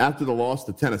after the loss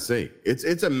to Tennessee.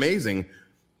 It's amazing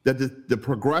that the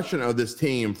progression of this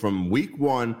team from week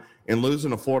one and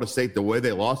losing to Florida State the way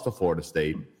they lost to Florida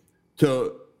State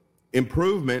to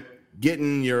improvement,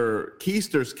 getting your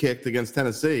keisters kicked against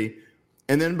Tennessee,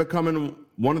 and then becoming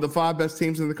one of the 5 best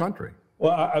teams in the country.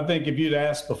 Well, I think if you'd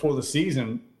asked before the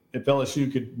season if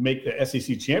LSU could make the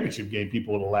SEC championship game,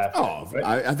 people would have laughed. Oh,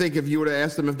 right? I think if you would have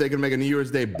asked them if they could make a New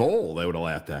Year's Day bowl, they would have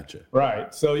laughed at you.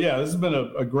 Right. So, yeah, this has been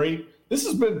this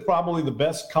has been probably the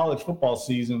best college football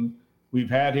season we've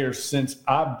had here since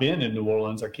I've been in New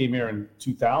Orleans. I came here in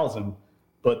 2000.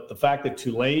 But the fact that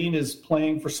Tulane is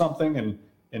playing for something and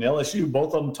LSU,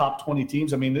 both of them top 20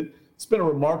 teams, I mean, it's been a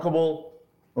remarkable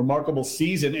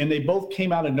season, and they both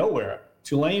came out of nowhere.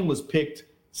 Tulane was picked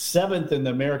 7th in the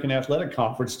American Athletic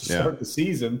Conference to start the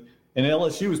season, and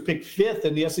LSU was picked 5th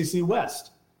in the SEC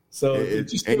West. So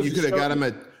and you could have got them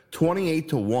at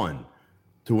 28-1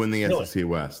 to win the SEC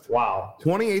West. Wow,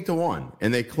 28-1,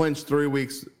 and they clinched 3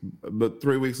 weeks, but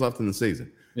 3 weeks left in the season.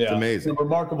 Yeah, it's amazing. It's a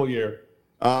remarkable year.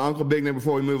 Uncle Big Nick,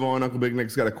 before we move on, Uncle Big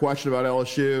Nick's got a question about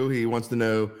LSU. He wants to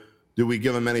know, do we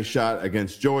give them any shot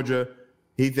against Georgia?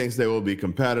 He thinks they will be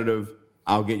competitive.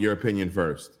 I'll get your opinion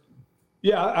first.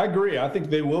 Yeah, I agree. I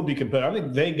think they will be competitive. I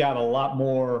think they got a lot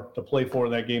more to play for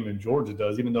in that game than Georgia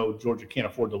does, even though Georgia can't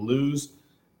afford to lose.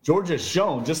 Georgia's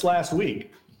shown just last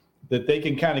week that they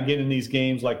can kind of get in these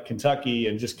games like Kentucky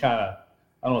and just kind of,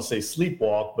 I don't want to say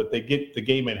sleepwalk, but they get the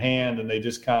game at hand and they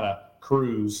just kind of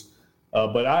cruise.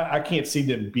 But I can't see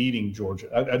them beating Georgia.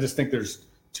 I just think there's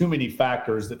too many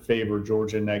factors that favor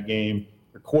Georgia in that game.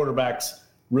 Their quarterback's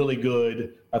really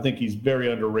good. I think he's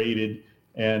very underrated.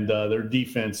 And their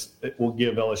defense will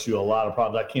give LSU a lot of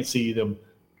problems. I can't see them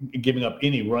giving up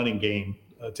any running game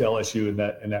to LSU in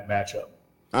that matchup.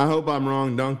 I hope I'm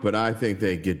wrong, Dunk, but I think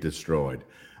they get destroyed.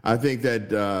 I think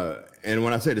that, and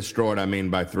when I say destroyed, I mean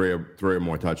by three or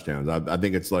more touchdowns. I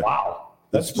think it's like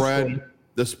the spread. Destroyed.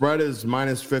 The spread is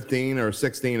minus 15 or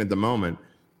 16 at the moment.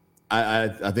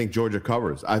 I think Georgia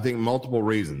covers. I think multiple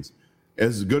reasons.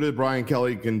 As good as Brian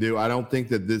Kelly can do, I don't think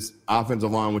that this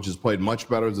offensive line, which has played much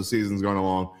better as the season's going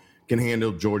along, can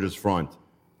handle Georgia's front.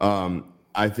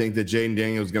 I think that Jaden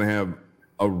Daniels is going to have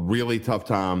a really tough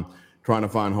time trying to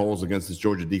find holes against this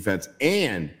Georgia defense.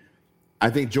 And I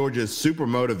think Georgia is super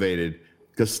motivated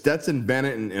because Stetson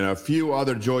Bennett and a few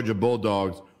other Georgia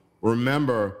Bulldogs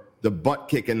remember the butt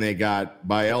kicking they got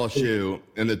by LSU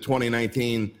in the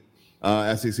 2019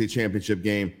 SEC championship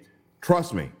game.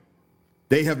 Trust me,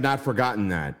 they have not forgotten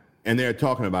that, and they're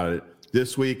talking about it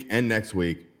this week and next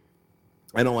week.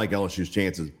 I don't like LSU's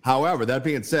chances. However, that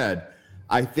being said,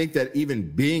 I think that even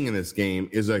being in this game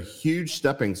is a huge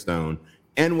stepping stone,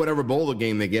 and whatever bowl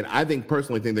game they get, I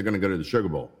personally think they're going to go to the Sugar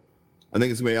Bowl. I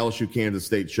think it's going to be LSU Kansas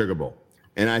State Sugar Bowl,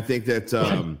 and I think that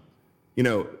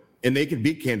and they could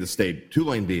beat Kansas State.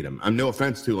 Tulane beat them. I'm no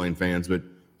offense, Tulane fans, but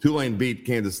Tulane beat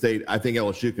Kansas State. I think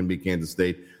LSU can beat Kansas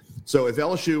State. So if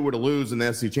LSU were to lose in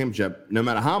the SEC championship, no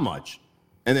matter how much,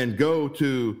 and then go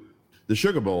to the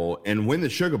Sugar Bowl and win the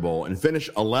Sugar Bowl and finish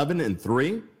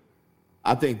 11-3,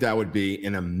 I think that would be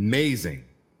an amazing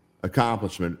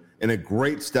accomplishment and a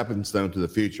great stepping stone to the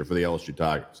future for the LSU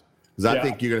Tigers. Because I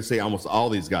think you're going to see almost all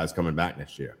these guys coming back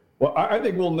next year. Well, I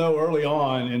think we'll know early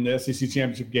on in the SEC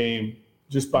championship game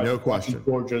just by watching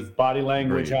Georgia's body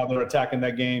language, how they're attacking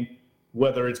that game,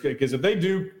 whether it's good. Because if they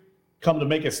do come to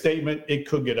make a statement, it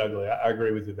could get ugly. I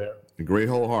agree with you there. Agree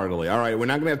wholeheartedly. All right, we're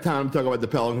not going to have time to talk about the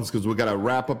Pelicans because we've got to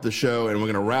wrap up the show, and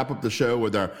we're going to wrap up the show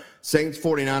with our Saints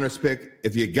 49ers pick.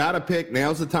 If you got a pick,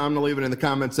 now's the time to leave it in the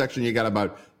comment section. You got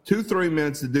about 2-3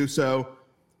 minutes to do so.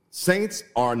 Saints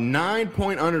are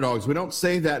 9-point underdogs. We don't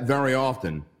say that very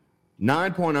often.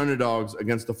 9-point underdogs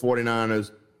against the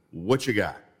 49ers. What you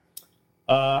got?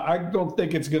 I don't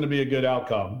think it's going to be a good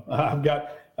outcome.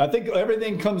 I think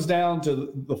everything comes down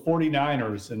to the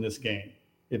 49ers in this game.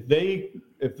 If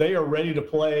they are ready to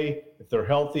play, if they're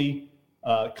healthy,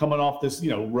 coming off this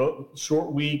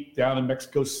short week down in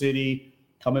Mexico City,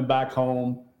 coming back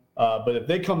home, but if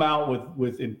they come out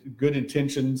with good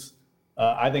intentions,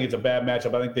 I think it's a bad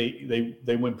matchup. I think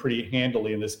they win pretty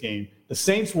handily in this game. The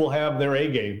Saints will have their A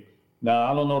game.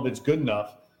 Now I don't know if it's good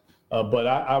enough, but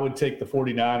I would take the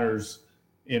 49ers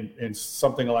in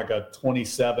something like a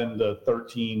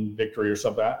 27-13 victory or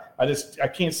something. I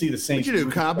can't see the Saints. Did you do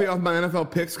a copy off my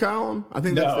NFL picks column? I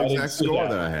think that's the exact score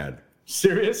that I had.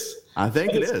 Serious? I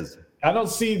think it is. I don't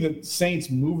see the Saints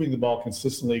moving the ball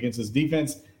consistently against this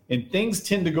defense, and things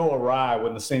tend to go awry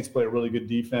when the Saints play a really good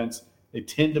defense. They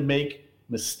tend to make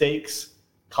mistakes,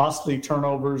 costly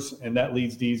turnovers, and that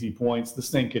leads to easy points. This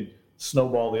thing could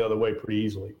snowball the other way pretty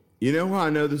easily. You know how I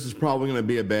know this is probably going to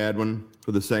be a bad one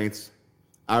for the Saints?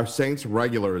 Our Saints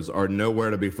regulars are nowhere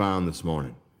to be found this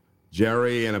morning.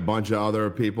 Jerry and a bunch of other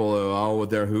people are all with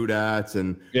their hoodats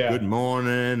and good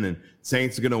morning and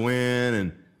Saints are going to win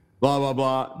and blah, blah,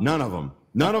 blah. None of them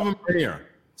are here.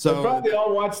 So they probably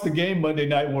all watched the game Monday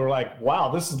night and were like, wow,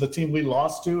 this is the team we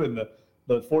lost to, and the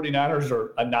 49ers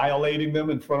are annihilating them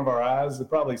in front of our eyes.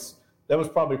 That was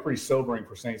probably pretty sobering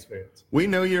for Saints fans. We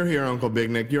know you're here, Uncle Big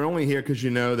Nick. You're only here because you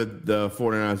know that the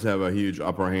 49ers have a huge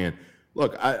upper hand.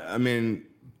 Look, I mean,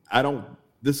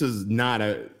 this is not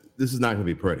going to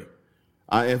be pretty.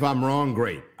 If I'm wrong,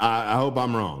 great. I hope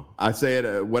I'm wrong. I say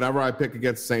it whenever I pick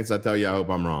against the Saints, I tell you I hope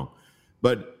I'm wrong.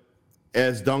 But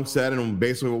as Dunk said, and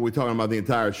basically what we're talking about the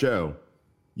entire show,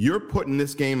 you're putting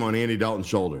this game on Andy Dalton's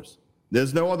shoulders.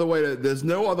 There's no other way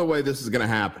this is going to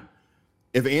happen.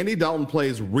 If Andy Dalton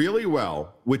plays really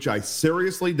well, which I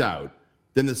seriously doubt,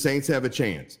 then the Saints have a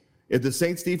chance. If the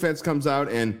Saints defense comes out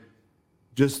and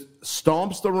just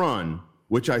stomps the run,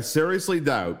 which I seriously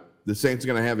doubt, the Saints are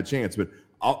going to have a chance. But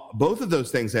both of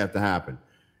those things have to happen.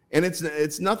 And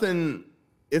it's nothing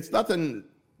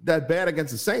that bad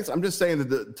against the Saints. I'm just saying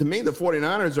that to me, the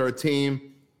 49ers are a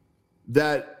team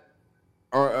that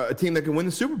can win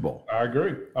the Super Bowl. I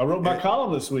agree. I wrote my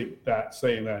column this week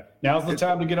saying that. Now's the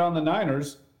time to get on the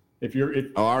Niners. I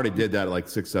already did that like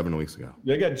 6-7 weeks ago.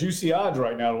 They got juicy odds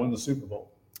right now to win the Super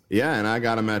Bowl. Yeah, and I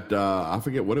got them at I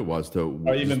forget what it was to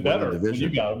even better when you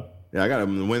got them. Yeah, I got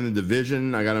them to win the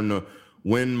division. I got them to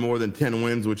win more than 10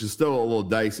 wins, which is still a little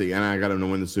dicey, and I got them to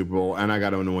win the Super Bowl, and I got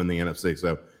them to win the NFC.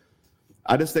 So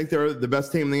I just think they're the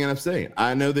best team in the NFC.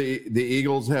 I know the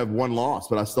Eagles have one loss,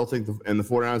 but I still think the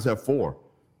 49ers have 4.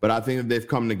 But I think that they've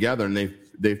come together and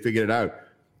they've figured it out.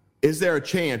 Is there a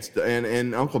chance?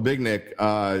 And Uncle Big Nick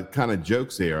kind of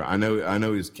jokes here. I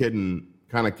know he's kidding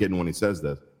when he says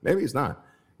this. Maybe he's not.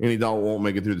 Andy Dalton won't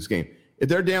make it through this game. If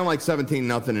they're down like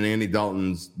 17-0 and Andy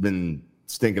Dalton's been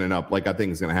stinking it up, like I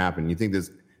think is going to happen, you think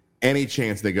there's any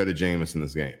chance they go to Jameis in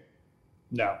this game?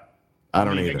 No. I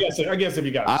don't either. I guess if you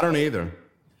got I don't either.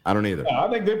 Yeah, I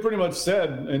think they pretty much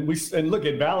said, and look,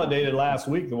 it validated last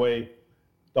week the way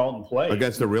Dalton played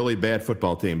against a really bad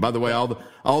football team. By the way, all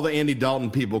the Andy Dalton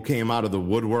people came out of the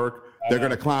woodwork. They're going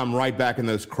to climb right back in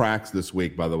those cracks this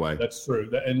week, by the way. That's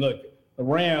true. And look, the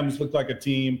Rams looked like a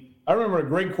team. I remember a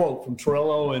great quote from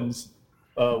Terrell Owens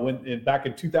back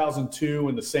in 2002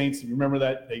 when the Saints, if you remember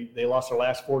that, they lost their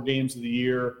last 4 games of the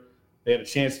year. They had a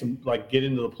chance to get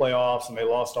into the playoffs, and they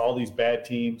lost to all these bad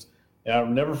teams. And I'll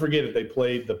never forget it. They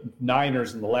played the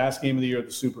Niners in the last game of the year at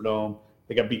the Superdome.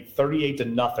 They got beat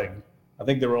 38-0. I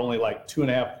think they were only like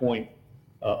 2.5-point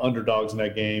underdogs in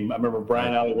that game. I remember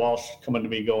Brian Alley Walsh coming to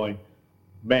me going,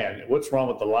 man, what's wrong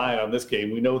with the line on this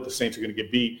game? We know the Saints are going to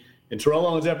get beat. And Terrell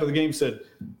Owens after the game said,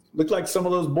 looked like some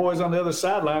of those boys on the other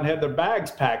sideline had their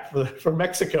bags packed for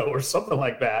Mexico or something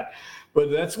like that. But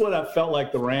that's what I felt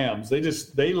like the Rams.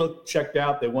 They looked checked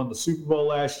out. They won the Super Bowl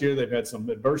last year. They've had some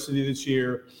adversity this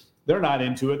year. They're not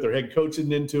into it. Their head coach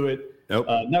isn't into it. Nope.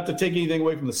 Not to take anything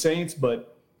away from the Saints,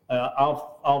 but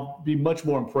I'll be much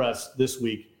more impressed this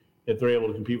week if they're able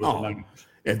to compete with the Niners.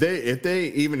 If they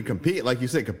even compete, like you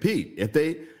said,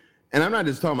 and I'm not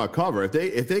just talking about cover.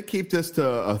 If they keep this to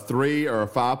a 3 or a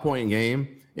 5-point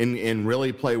game and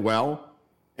really play well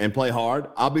and play hard,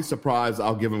 I'll be surprised.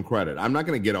 I'll give them credit. I'm not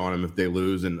going to get on them if they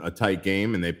lose in a tight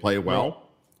game and they play well. Right.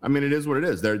 I mean, it is what it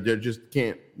is. They just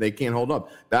can't hold up.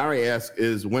 Barry asks,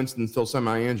 is Winston still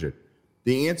semi-injured?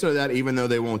 The answer to that, even though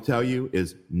they won't tell you,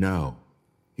 is no.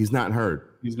 He's not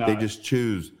hurt. He's not. They just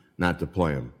choose not to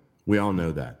play him. We all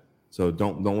know that. So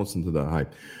don't listen to the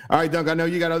hype. All right, Dunk, I know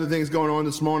you got other things going on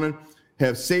this morning.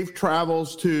 Have safe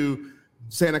travels to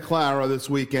Santa Clara this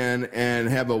weekend and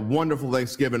have a wonderful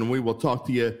Thanksgiving. We will talk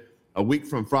to you a week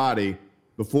from Friday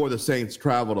before the Saints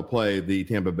travel to play the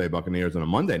Tampa Bay Buccaneers on a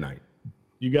Monday night.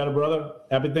 You got it, brother.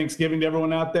 Happy Thanksgiving to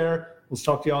everyone out there. We'll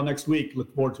talk to you all next week.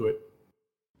 Look forward to it.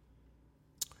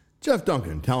 Jeff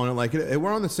Duncan telling it like it.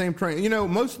 We're on the same train. You know,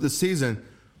 most of the season,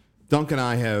 Duncan and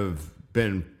I have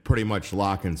been pretty much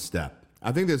lock and step.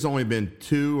 I think there's only been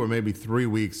 2 or maybe 3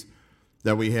 weeks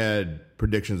that we had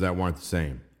predictions that weren't the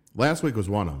same. Last week was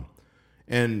one of them.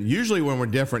 And usually when we're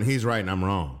different, he's right and I'm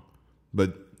wrong.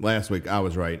 But last week I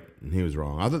was right and he was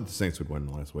wrong. I thought the Saints would win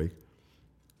last week.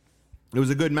 It was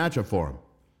a good matchup for him.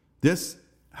 This,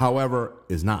 however,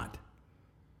 is not.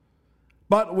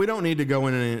 But we don't need to go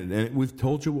in and we've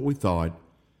told you what we thought.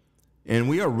 And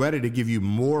we are ready to give you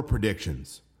more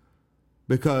predictions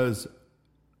because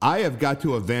I have got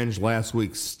to avenge last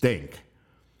week's stink.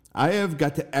 I have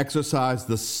got to exercise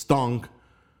the stink.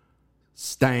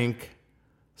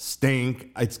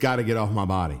 It's got to get off my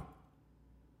body.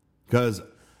 Because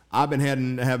I've been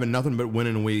having nothing but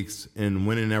winning weeks and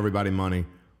winning everybody money.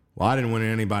 Well, I didn't win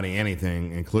anybody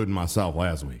anything, including myself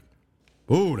last week.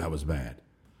 Ooh, that was bad.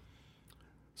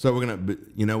 So we're going to,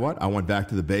 you know what? I went back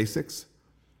to the basics.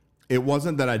 It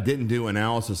wasn't that I didn't do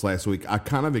analysis last week. I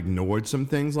kind of ignored some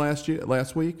things last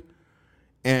week.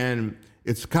 And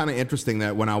it's kind of interesting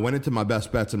that when I went into my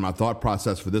best bets and my thought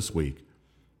process for this week,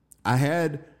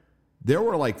 there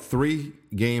were like 3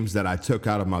 games that I took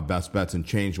out of my best bets and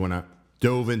changed when I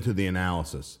dove into the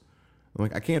analysis. I'm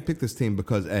like, I can't pick this team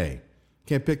because A.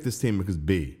 Can't pick this team because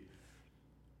B.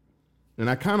 And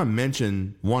I kind of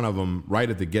mentioned one of them right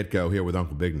at the get-go here with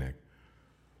Uncle Big Nick.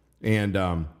 And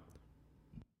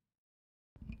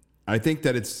I think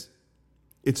that it's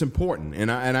important. And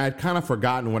I'd kind of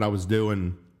forgotten what I was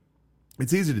doing.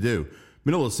 It's easy to do.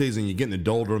 Middle of the season, you get in the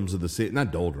doldrums of the season.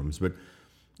 Not doldrums, but,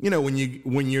 you know,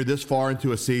 when you're this far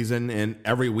into a season and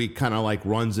every week kind of like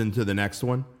runs into the next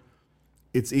one,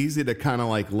 it's easy to kind of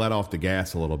like let off the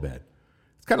gas a little bit.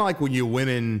 It's kind of like when you win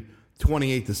in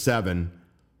 28-7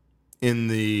 in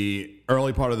the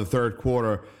early part of the third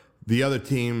quarter, the other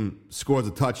team scores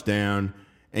a touchdown,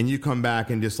 and you come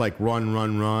back and just like run,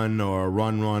 or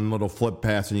run, little flip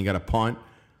pass, and you got a punt.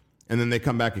 And then they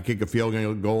come back and kick a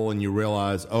field goal, and you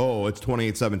realize, oh, it's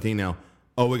 28-17 now.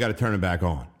 Oh, we got to turn it back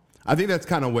on. I think that's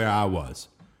kind of where I was.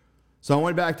 So I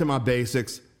went back to my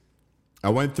basics. I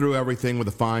went through everything with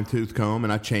a fine-tooth comb,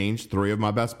 and I changed 3 of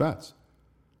my best bets.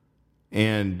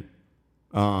 And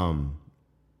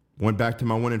went back to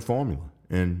my winning formula.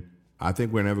 And I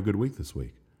think we're going to have a good week this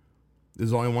week.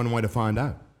 There's only one way to find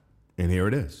out. And here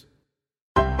it is.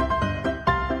 Uncle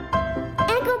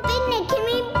Big Nick, can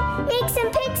we make some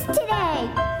picks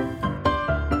today?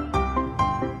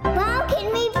 Well,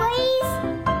 can we please?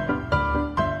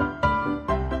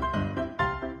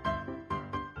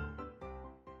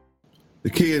 The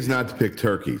key is not to pick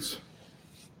turkeys.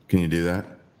 Can you do that?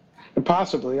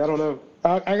 Possibly. I don't know.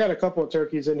 I got a couple of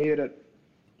turkeys in here that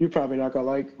you're probably not going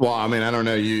to like. Well, I mean, I don't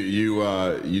know.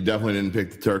 You definitely didn't pick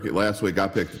the turkey. Last week I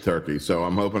picked the turkey, so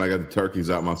I'm hoping I got the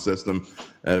turkeys out my system.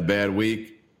 I had a bad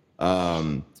week.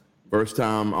 First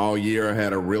time all year I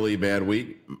had a really bad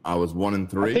week. I was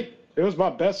 1-3. I think it was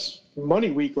my best money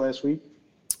week last week.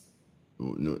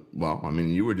 Well, I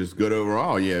mean, you were just good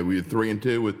overall. Yeah, we were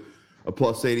 3-2 with a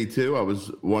plus 82. I was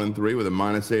 1-3 with a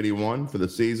minus 81 for the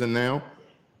season now.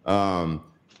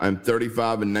 I'm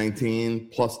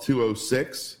 35-19 plus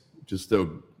 206, which is still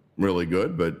really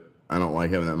good, but I don't like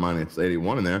having that minus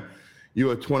 81 in there. You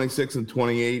are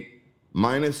 26-28,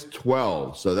 minus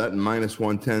 12. So that minus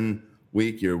 110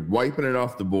 week, you're wiping it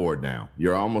off the board now.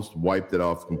 You're almost wiped it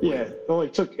off completely. Yeah, it only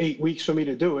took 8 weeks for me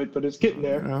to do it, but it's getting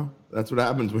there. Well, that's what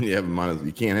happens when you have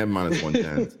you can't have minus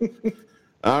 110s.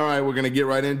 All right, we're going to get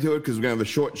right into it because we're going to have a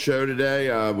short show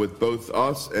today with both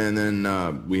us, and then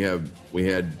we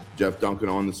had Jeff Duncan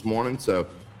on this morning, so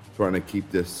trying to keep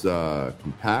this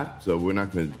compact. So we're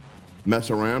not going to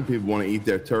mess around. People want to eat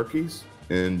their turkeys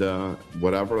and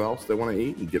whatever else they want to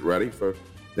eat and get ready for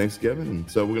Thanksgiving. And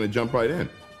so we're going to jump right in.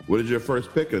 What is your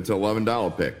first pick? It's an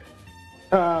 $11 pick.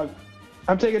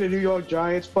 I'm taking the New York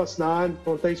Giants +9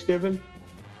 on Thanksgiving.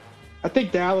 I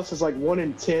think Dallas is like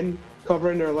 1-10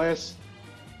 covering their last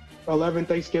 11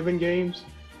 Thanksgiving games.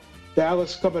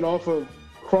 Dallas coming off of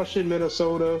crushing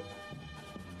Minnesota.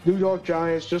 New York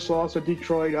Giants just lost to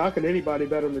Detroit. How can anybody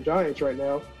bet on the Giants right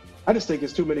now? I just think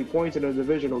it's too many points in a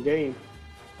divisional game.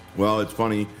 Well, it's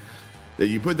funny that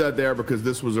you put that there because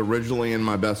this was originally in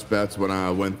my best bets when I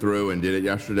went through and did it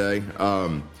yesterday.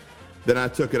 Then I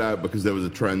took it out because there was a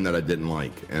trend that I didn't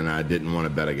like and I didn't want to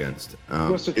bet against.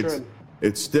 What's the trend?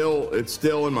 It's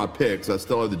still in my picks. I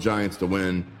still have the Giants to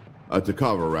win, to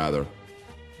cover rather.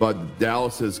 But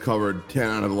Dallas has covered 10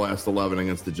 out of the last 11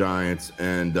 against the Giants,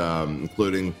 and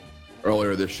including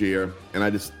earlier this year.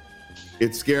 And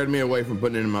it scared me away from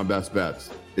putting it in my best bets.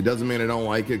 It doesn't mean I don't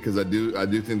like it because I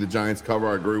do think the Giants cover.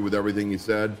 I agree with everything you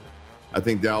said. I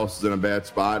think Dallas is in a bad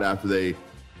spot after they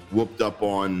whooped up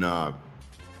on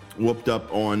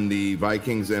the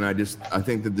Vikings, and I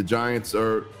think that the Giants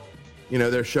are,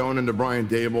 they're showing into Brian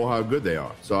Daboll how good they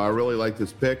are. So I really like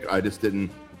this pick. I just didn't.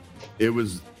 It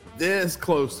was this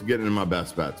close to getting in my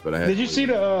best bets, but I had. Did you see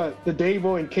the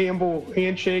Daboll and Campbell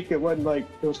handshake? It wasn't like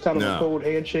it was kind of a cold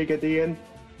handshake at the end.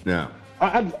 No.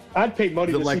 I'd pay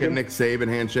money to see like a Nick Saban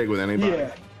handshake with anybody.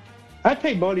 Yeah, I'd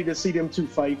pay money to see them two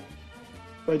fight.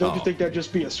 Like, don't you think that'd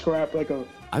just be a scrap, like a?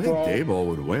 I think brawl? Daboll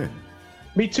would win.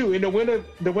 Me too. And the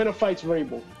winner fights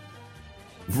Vrabel.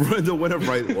 The winner,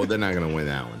 right? Well, they're not going to win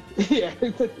that one. Yeah,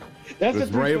 that's the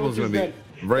Vrabel's going to be.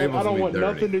 Vrabel's I don't want dirty.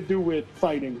 nothing to do with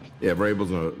fighting. Yeah,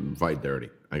 Vrabel's going to fight dirty.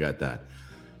 I got that.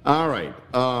 All right.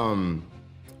 I'm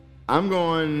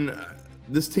going.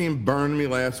 This team burned me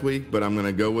last week, but I'm going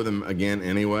to go with them again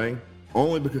anyway.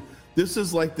 Only because this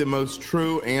is like the most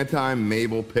true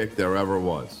anti-Mabel pick there ever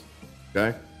was.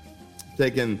 Okay?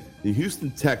 Taking the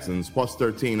Houston Texans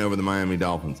 +13 over the Miami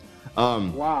Dolphins.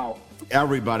 Wow.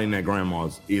 Everybody and their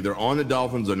grandma's either on the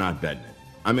Dolphins or not betting it.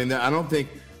 I mean, I don't think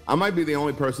I might be the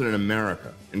only person in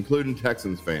America, including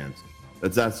Texans fans,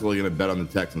 that's actually going to bet on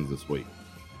the Texans this week.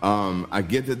 I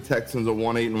get the Texans are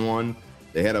 1-8-1.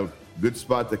 They had a good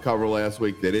spot to cover last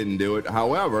week. They didn't do it.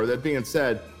 However, that being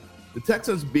said, the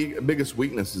Texans' biggest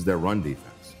weakness is their run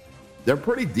defense. They're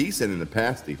pretty decent in the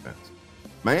pass defense.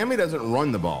 Miami doesn't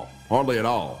run the ball hardly at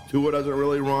all. Tua doesn't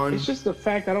really run. It's just the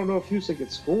fact I don't know if Houston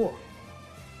could score.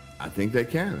 I think they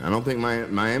can. I don't think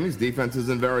Miami's defense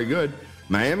isn't very good.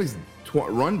 Miami's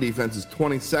run defense is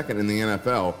 22nd in the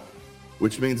NFL,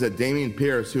 which means that Dameon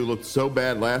Pierce, who looked so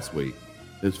bad last week,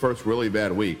 his first really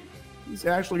bad week, he's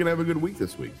actually going to have a good week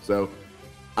this week. So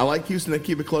I like Houston to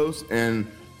keep it close. And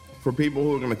for people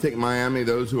who are going to take Miami,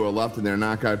 those who are left in their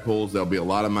knockout pools, there'll be a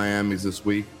lot of Miamis this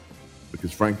week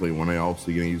because, frankly, when they also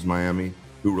going to use Miami,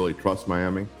 who really trusts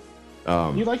Miami?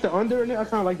 You like the under in it? I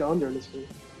kind of like the under in this game.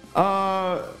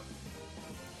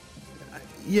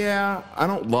 Yeah, I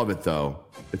don't love it, though.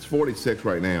 It's 46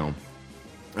 right now.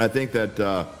 I think that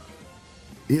the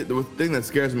thing that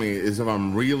scares me is if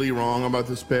I'm really wrong about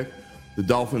this pick, the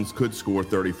Dolphins could score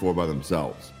 34 by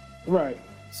themselves. Right.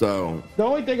 So the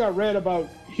only thing I read about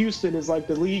Houston is like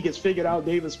the league has figured out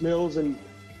Davis Mills and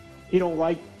he don't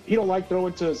like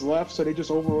throwing to his left, so they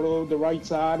just overload the right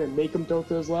side and make him throw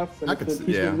to his left. And he's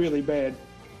been really bad.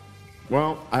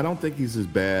 Well, I don't think he's as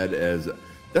bad as.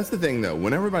 That's the thing, though.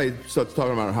 When everybody starts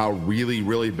talking about how really,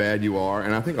 really bad you are,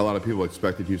 and I think a lot of people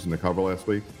expected Houston to cover last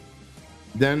week,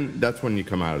 then that's when you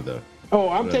come out of the. Oh,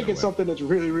 I'm taking something that's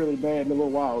really, really bad in a little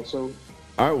while. So.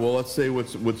 All right. Well, let's say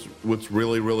what's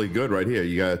really, really good right here.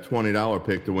 You got a $20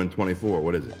 pick to win 24.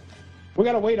 What is it? We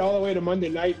got to wait all the way to Monday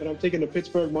night, but I'm taking the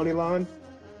Pittsburgh money line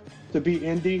to beat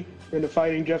Indy in the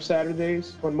Fighting Jeff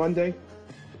Saturdays on Monday.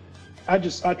 I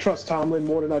trust Tomlin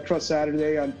more than I trust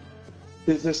Saturday.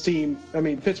 This team, I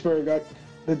mean, Pittsburgh,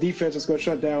 the defense is going to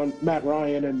shut down Matt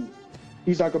Ryan, and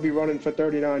he's not going to be running for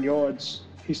 39 yards.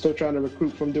 He's still trying to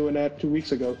recruit from doing that 2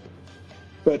 weeks ago.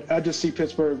 But I just see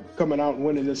Pittsburgh coming out and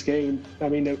winning this game. I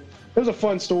mean, it was a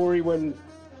fun story when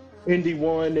Indy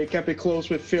won. They kept it close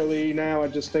with Philly. Now I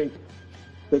just think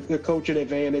the coaching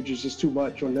advantage is just too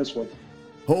much on this one.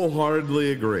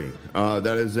 Wholeheartedly agree.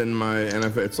 That is in my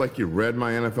NFL. It's like you read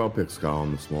my NFL picks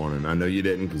column this morning. I know you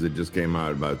didn't because it just came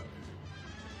out about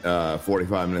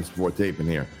 45 minutes before taping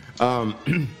here.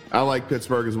 I like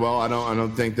Pittsburgh as well. I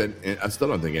still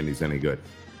don't think Indy's any good.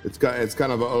 It's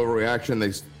kind of an overreaction.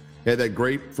 They had that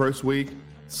great first week,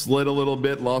 slid a little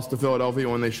bit, lost to Philadelphia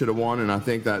when they should have won, and I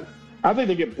think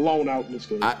they get blown out in this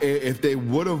game. If they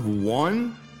would have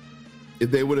won, if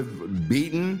they would have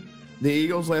beaten the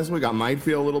Eagles last week, I might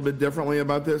feel a little bit differently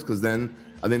about this because then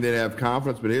I think they'd have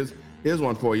confidence. But here's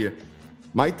one for you.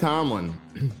 Mike Tomlin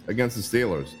against the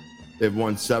Steelers, they've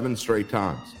won 7 straight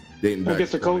times. Dating back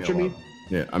against the Colts, you mean?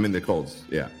 Yeah, I mean the Colts,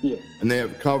 yeah. Yeah. And they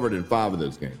have covered in 5 of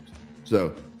those games.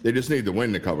 So they just need to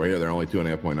win to cover here. They're only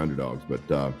 2.5-point underdogs.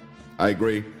 But I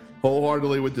agree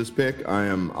wholeheartedly with this pick. I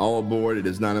am all aboard. It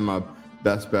is not in my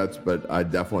best bets, but I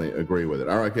definitely agree with it.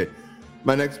 All right, okay.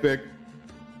 My next pick.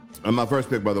 My first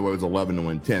pick, by the way, was 11 to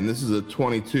win 10. This is a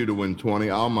 22 to win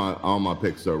 20. All my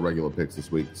picks are regular picks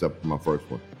this week, except for my first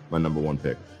one, my number 1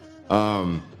 pick.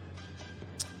 I'm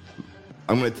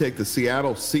going to take the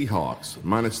Seattle Seahawks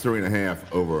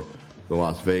 -3.5 over the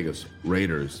Las Vegas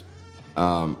Raiders.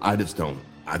 I just don't.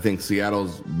 I think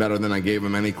Seattle's better than I gave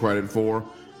them any credit for,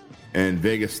 and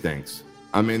Vegas stinks.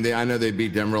 I mean, I know they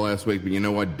beat Denver last week, but you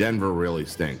know what? Denver really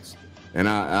stinks, and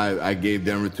I gave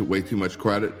Denver way too much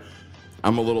credit.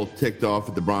 I'm a little ticked off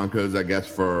at the Broncos, I guess,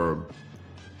 for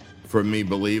me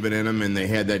believing in them, and they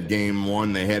had that game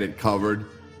won. They had it covered,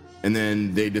 and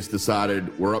then they just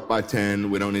decided we're up by 10.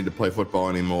 We don't need to play football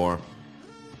anymore.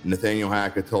 Nathaniel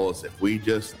Hackett told us if we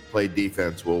just play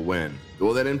defense, we'll win.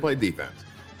 Well, they didn't play defense.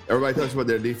 Everybody talks about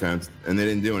their defense, and they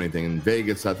didn't do anything. And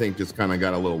Vegas, I think, just kind of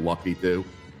got a little lucky, too.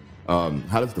 How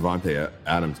does Devontae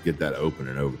Adams get that open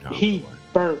in overtime? He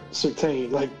burnt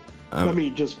Surtain.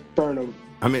 Just burn him.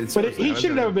 I mean, but he should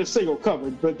have never been single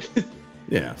covered. But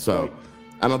yeah, so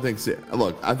I don't think.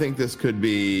 Look, I think this could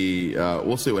be.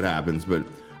 We'll see what happens, but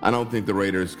I don't think the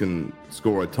Raiders can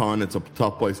score a ton. It's a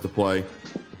tough place to play.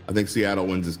 I think Seattle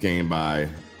wins this game by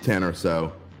 10 or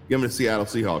so. Give me the Seattle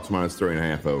Seahawks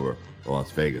 -3.5 over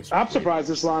Las Vegas. I'm surprised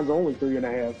this line's only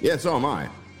 3.5. Yeah, so am I.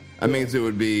 That means it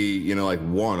would be, like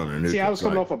 1 on a neutral. Seattle's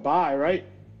coming off a bye, right?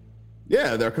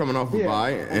 Yeah, they're coming off a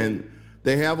bye, and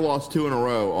they have lost 2 in a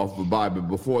row off of a bye, but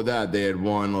before that, they had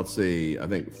won, let's see, I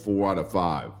think 4 out of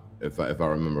 5, if I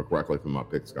remember correctly from my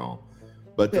picks column.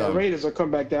 But the Raiders will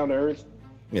come back down to earth.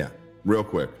 Yeah, real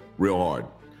quick, real hard.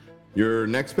 Your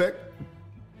next pick?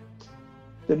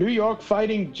 The New York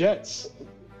Fighting Jets,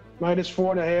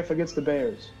 -4.5 against the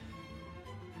Bears.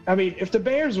 I mean, if the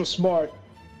Bears were smart,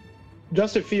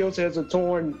 Justin Fields has a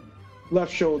torn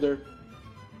left shoulder.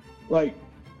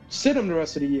 Sit him the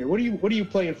rest of the year. What are you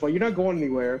playing for? You're not going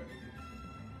anywhere.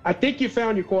 I think you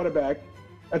found your quarterback.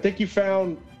 I think you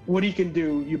found what he can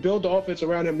do. You build the offense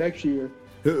around him next year.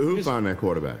 Who found that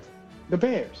quarterback? The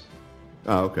Bears.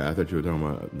 Oh, okay. I thought you were talking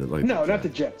about No, not the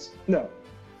Jets. No.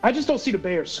 I just don't see the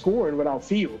Bears scoring without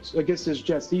Fields against this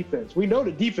Jets defense. We know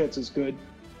the defense is good.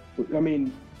 I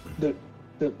mean, the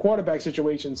quarterback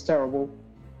situation is terrible.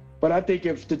 But I think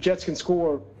if the Jets can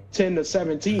score 10 to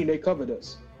 17, they cover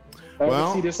this.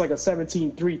 I see this like a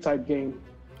 17-3 type game.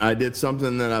 I did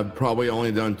something that I've probably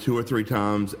only done 2 or 3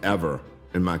 times ever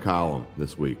in my column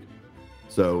this week.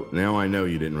 So now I know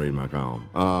you didn't read my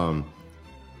column.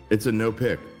 It's a no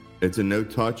pick. It's a no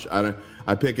touch.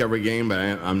 I pick every game, but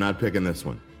I'm not picking this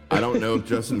one. I don't know if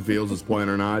Justin Fields is playing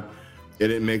or not.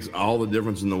 It makes all the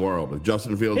difference in the world. If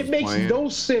Justin Fields is playing, it makes no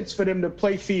sense for them to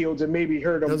play Fields and maybe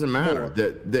hurt him. It doesn't matter.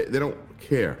 They don't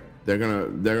care.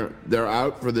 They're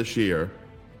out for this year.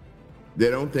 They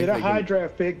don't think get a high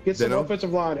draft pick. Get some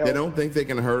offensive line help. They don't think they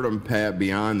can hurt him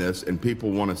beyond this, and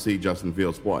people want to see Justin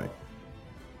Fields play.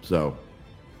 So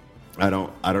I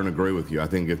don't agree with you. I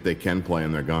think if they can play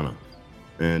him, they're gonna.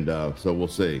 And so we'll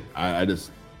see. I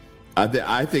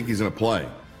think he's going to play.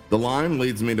 The line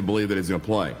leads me to believe that he's going to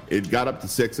play. It got up to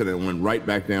 6 and it went right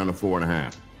back down to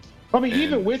 4.5. I mean,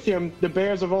 even with him, the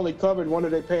Bears have only covered one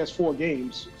of their past 4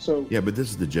 games. So yeah, but this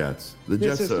is the Jets. The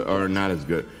Jets are not as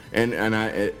good. And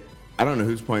I don't know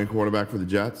who's playing quarterback for the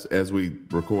Jets as we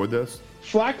record this.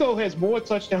 Flacco has more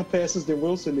touchdown passes than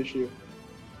Wilson this year.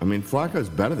 I mean, Flacco's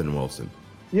better than Wilson.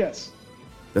 Yes.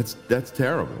 That's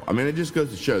terrible. I mean, it just goes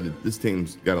to show that this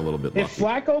team's got a little bit lucky. If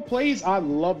Flacco plays, I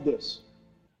love this.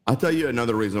 I'll tell you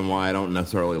another reason why I don't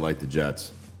necessarily like the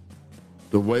Jets.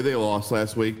 The way they lost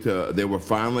last week, they were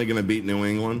finally going to beat New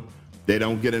England. They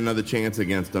don't get another chance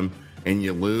against them, and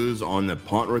you lose on the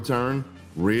punt return.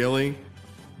 Really?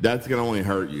 That's going to only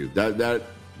hurt you.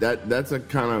 That's a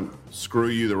kind of screw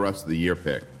you the rest of the year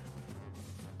pick.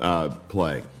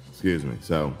 Play. Excuse me.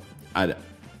 So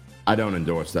I don't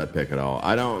endorse that pick at all.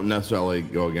 I don't necessarily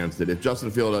go against it. If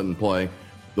Justin Fields doesn't play,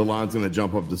 the line's going to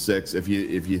jump up to 6. If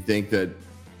you think that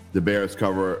the Bears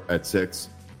cover at 6,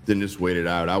 then just wait it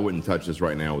out. I wouldn't touch this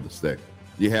right now with a stick.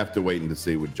 You have to wait and to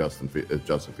see if Justin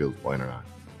Fields playing or not.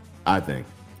 I think.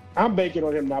 I'm banking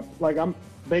on him not I'm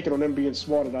banking on him being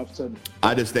smart enough to.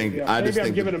 I just think. Yeah,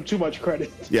 I'm giving him too much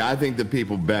credit. Yeah, I think the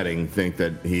people betting think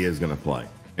that he is going to play,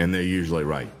 and they're usually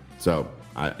right. So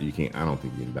I don't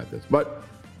think you can bet this. But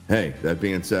hey, that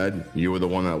being said, you were the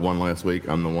one that won last week.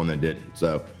 I'm the one that didn't.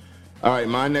 So, all right,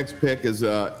 my next pick is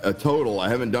a total. I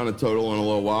haven't done a total in a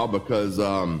little while because,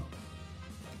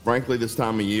 frankly, this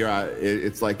time of year,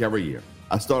 it's like every year.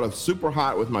 I start off super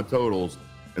hot with my totals,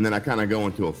 and then I kind of go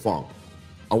into a funk.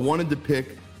 I wanted to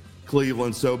pick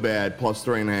Cleveland so bad, plus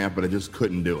 3.5, but I just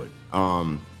couldn't do it.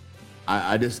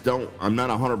 I just don't. I'm not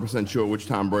 100% sure which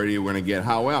Tom Brady we're going to get.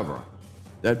 However,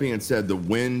 that being said, the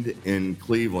wind in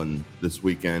Cleveland this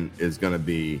weekend is going to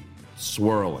be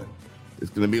swirling.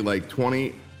 It's going to be like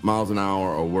 20 miles an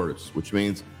hour or worse, which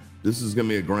means this is going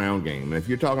to be a ground game. And if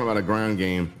you're talking about a ground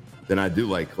game, then I do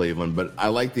like Cleveland, but I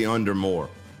like the under more,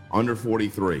 under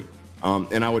 43.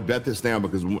 And I would bet this now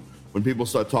because when people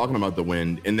start talking about the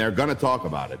wind, and they're going to talk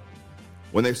about it,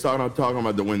 when they start talking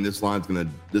about the wind, this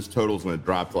total's going to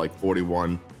drop to like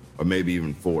 41 or maybe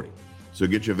even 40. So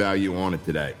get your value on it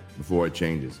today before it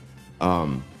changes.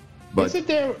 But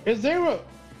is there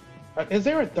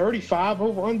a 35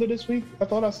 over under this week? I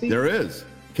thought I seen. There is.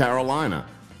 Carolina.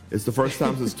 It's the first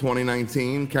time since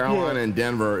 2019. Carolina and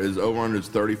Denver is over under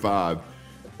 35.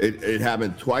 It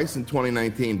happened twice in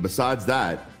 2019. Besides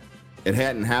that, it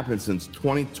hadn't happened since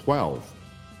 2012.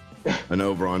 An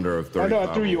over under of 35. I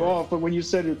know I threw you off, but when you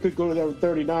said it could go to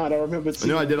 39, I remember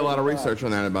seeing. I did a lot of research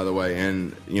on that, by the way,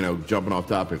 and jumping off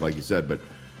topic like you said,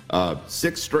 but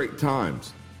 6 straight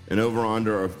times an over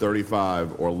under of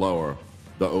 35 or lower,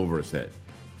 the over is hit.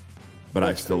 But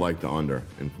I still like the under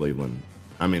in Cleveland.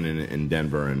 I mean, in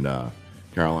Denver and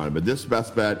Carolina. But this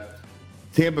best bet,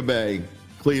 Tampa Bay,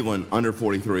 Cleveland, under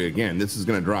 43. Again, this is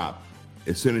going to drop.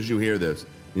 As soon as you hear this,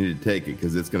 you need to take it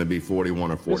because it's going to be 41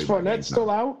 or 40. Is Fournette still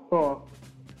out? Or?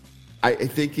 I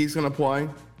think he's going to play,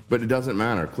 but it doesn't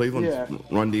matter. Cleveland's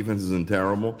run defense isn't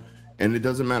terrible, and it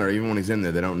doesn't matter. Even when he's in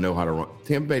there, they don't know how to run.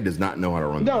 Tampa Bay does not know how to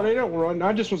run. No, they don't run.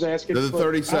 I just was asking. They're the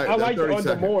 32nd. I like the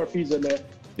under more if he's in there.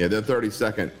 Yeah, they're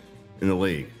 32nd in the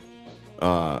league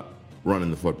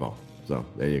running the football. So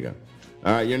there you go.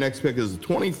 All right, your next pick is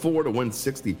 24 to win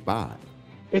 65.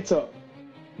 It's a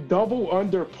double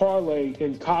under parlay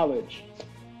in college.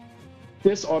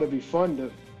 This ought to be fun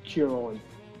to cheer on.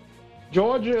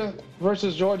 Georgia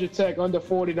versus Georgia Tech under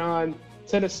 49.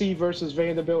 Tennessee versus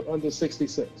Vanderbilt under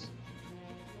 66.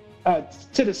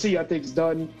 Tennessee, I think, is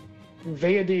done.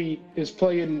 Vandy is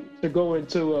playing to go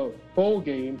into a bowl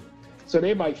game, so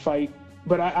they might fight.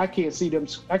 But I can't see them.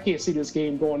 I can't see this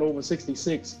game going over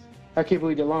 66. I can't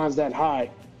believe the line's that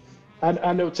high.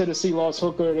 I know Tennessee lost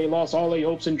Hooker. They lost all their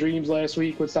hopes and dreams last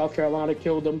week when South Carolina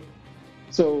killed them.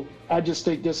 So I just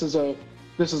think this is an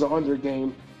under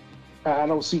game. I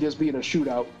don't see this being a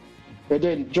shootout. And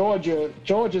then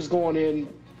Georgia's going in.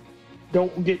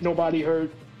 Don't get nobody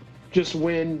hurt. Just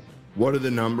win. What are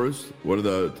the numbers? What are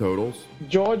the totals?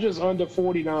 Georgia's under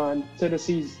 49.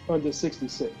 Tennessee's under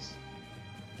 66.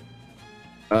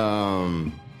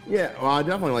 Yeah, well, I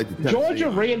definitely like the Tennessee. Georgia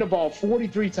ran the ball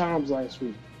 43 times last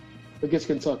week against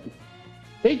Kentucky.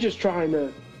 They just trying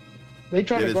to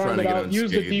grind it out,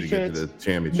 use the defense.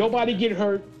 Nobody get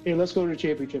hurt, and let's go to the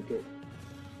championship game.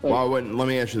 Let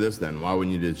me ask you this then. Why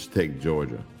wouldn't you just take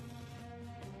Georgia?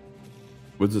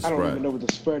 What's the spread? I don't even know what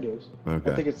the spread is.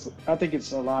 Okay. I think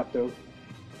it's a lot though.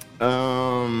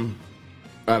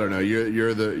 I don't know.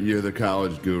 You're the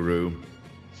college guru.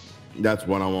 That's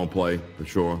one I won't play for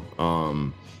sure.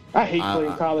 I hate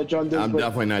playing college unders. I'm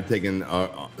definitely not taking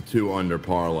 2 under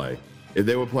parlay. If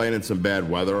they were playing in some bad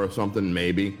weather or something,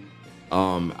 maybe.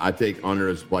 I take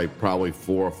unders like probably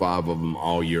 4 or 5 of them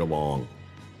all year long,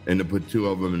 and to put 2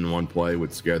 of them in one play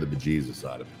would scare the bejesus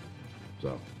out of me.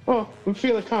 So. Well, I'm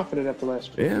feeling confident after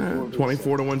last week. Yeah,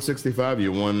 24 to 165.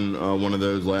 You won one of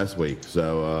those last week.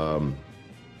 So,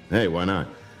 hey, why not?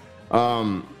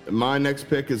 My next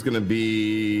pick is going to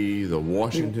be the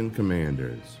Washington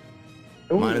Commanders.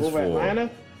 Ooh, -4. over Atlanta?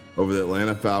 Over the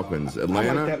Atlanta Falcons. I like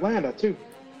Atlanta, too.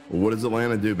 What does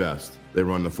Atlanta do best? They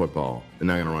run the football. They're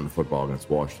not going to run the football against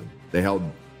Washington. They held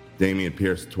Dameon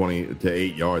Pierce 20 to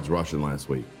 8 yards rushing last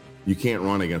week. You can't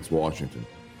run against Washington.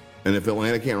 And if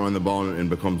Atlanta can't run the ball and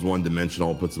becomes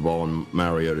one-dimensional, puts the ball on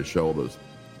Mariota's shoulders.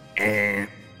 And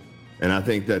I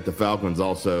think that the Falcons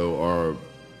also are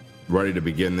ready to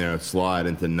begin their slide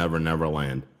into Never Never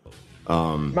Land.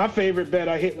 My favorite bet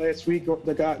I hit last week,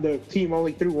 the team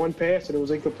only threw one pass and it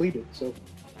was incompleted. So,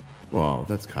 Well,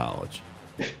 that's college.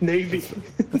 Navy.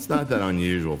 It's not that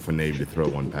unusual for Navy to throw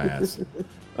one pass.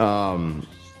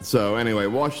 So anyway,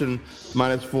 Washington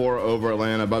 -4 over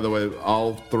Atlanta. By the way,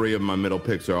 all three of my middle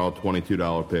picks are all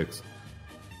 $22 picks.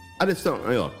 I just don't,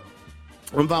 look,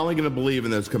 I'm finally going to believe in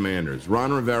those Commanders.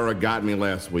 Ron Rivera got me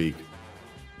last week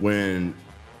and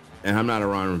I'm not a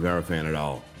Ron Rivera fan at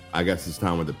all. I guess this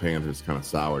time with the Panthers kind of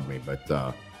soured me, but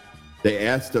they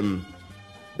asked him,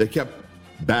 they kept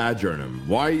badgering him.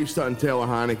 Why are you starting Taylor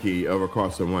Heineke over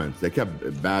Carson Wentz? They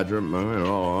kept badgering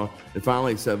him. And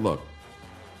finally he said, look,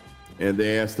 and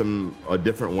they asked him a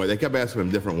different way. They kept asking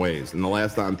him different ways. And the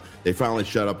last time, they finally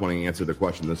shut up when he answered the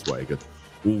question this way. He goes,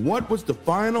 well, what was the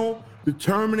final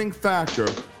determining factor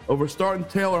over starting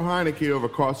Taylor Heineke over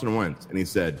Carson Wentz? And he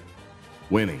said,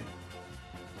 winning.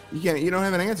 You don't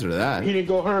have an answer to that. He didn't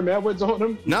go Herm Edwards on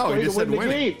him? No, he just said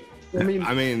winning.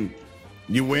 I mean,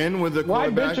 you win with the why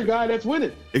quarterback. bench a guy that's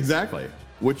winning? Exactly.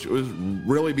 Which was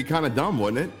really be kind of dumb,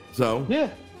 wouldn't it? So yeah,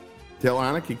 Taylor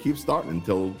Heineke keeps starting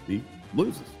until he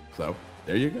loses. So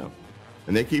there you go.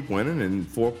 And they keep winning, and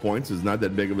 4 points is not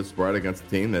that big of a spread against a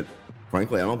team that,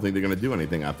 frankly, I don't think they're going to do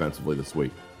anything offensively this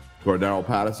week. Cordero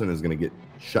Patterson is going to get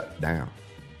shut down.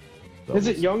 So is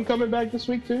it Young coming back this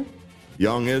week too?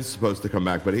 Young is supposed to come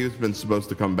back, but he's been supposed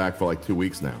to come back for like 2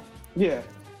 weeks now. Yeah.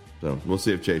 So we'll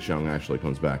see if Chase Young actually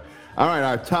comes back. All right,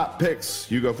 our top picks.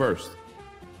 You go first.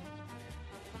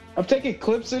 I'm taking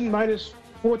Clemson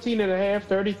 -14.5,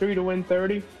 33 to win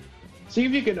 30. See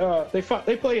if you can.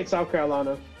 They play in South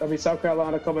Carolina. I mean, South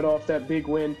Carolina coming off that big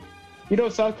win. You know,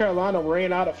 South Carolina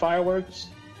ran out of fireworks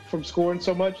from scoring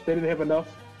so much. They didn't have enough.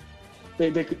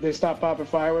 They stopped popping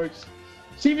fireworks.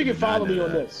 See if you can follow me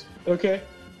on this, okay?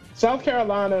 South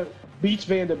Carolina beats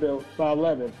Vanderbilt by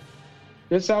 11.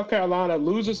 Then South Carolina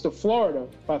loses to Florida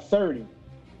by 30.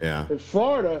 Yeah. And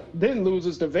Florida then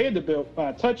loses to Vanderbilt by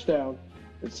a touchdown.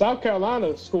 And South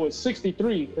Carolina scores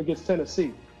 63 against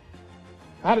Tennessee.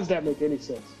 How does that make any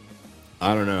sense?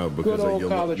 I don't know,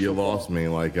 because you lost me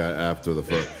like after the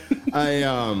first.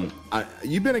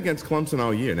 You've been against Clemson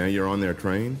all year. Now you're on their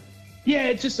train. Yeah,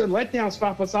 it's just a letdown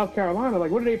spot for South Carolina.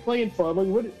 Like, what are they playing for? I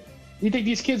mean, you think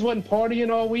these kids wasn't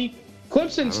partying all week?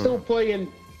 Clemson's still playing.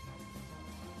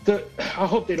 I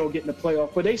hope they don't get in the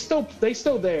playoff, but they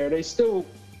still there. They still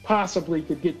possibly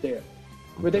could get there,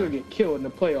 but they would get killed in the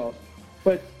playoff.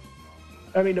 But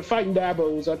I mean, the Fighting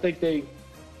Dabos, I think they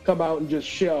come out and just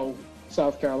show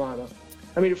South Carolina.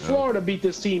 I mean, if Florida beat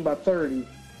this team by 30,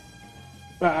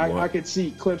 I could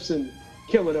see Clemson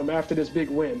killing them after this big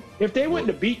win. If they wouldn't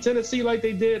have beat Tennessee like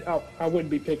they did, I wouldn't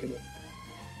be picking it.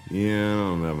 Yeah, I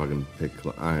don't know if I can pick.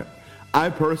 I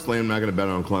personally am not going to bet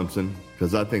on Clemson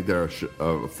because I think they're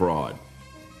a fraud.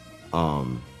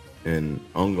 And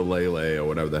Ungalele or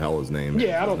whatever the hell his name is.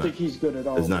 Yeah, I don't think he's good at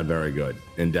all. He's not very good.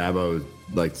 And Dabo is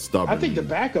like stubborn. I think the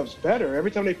backup's better.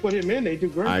 Every time they put him in, they do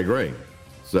great. I agree.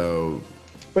 So,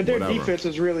 but their defense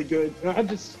is really good.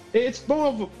 It's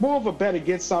more of a bet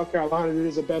against South Carolina than it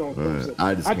is a bet on Clemson.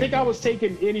 I think I was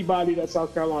taking anybody that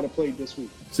South Carolina played this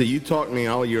week. See, you talked me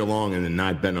all year long and then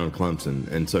not betting on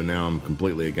Clemson, and so now I'm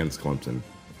completely against Clemson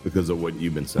because of what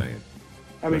you've been saying.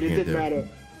 I mean, it didn't matter.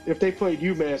 If they played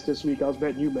UMass this week, I was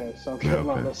betting UMass, South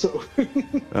Carolina. Okay. So.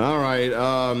 All right.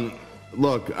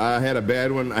 Look, I had a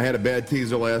bad one. I had a bad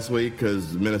teaser last week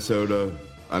because Minnesota,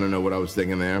 I don't know what I was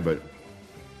thinking there, but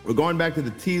we're going back to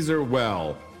the teaser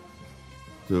well.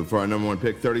 So for our number one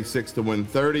pick, 36 to win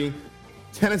 30.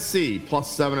 Tennessee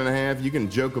plus 7.5. You can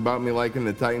joke about me liking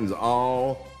the Titans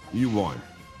all you want,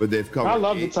 but they've covered. I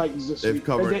love the Titans this week. They've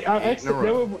covered 8 in a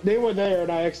row. They were there,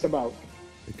 and I asked about.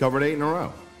 They covered 8 in a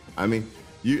row. I mean,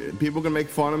 people can make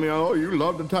fun of me. Oh, you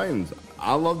love the Titans.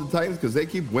 I love the Titans because they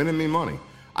keep winning me money.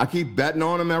 I keep betting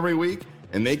on them every week,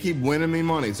 and they keep winning me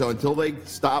money. So until they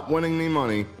stop winning me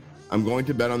money, I'm going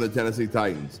to bet on the Tennessee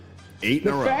Titans. 8 in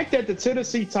a row. The fact that the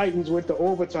Tennessee Titans went to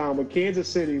overtime with Kansas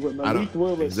City with Malik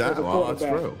Willis as a quarterback.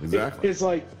 That's true. Exactly. It's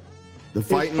like the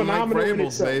fighting Mike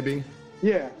Vrabels, baby.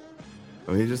 Yeah.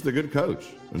 I mean, he's just a good coach.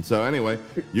 And so anyway,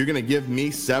 you're going to give me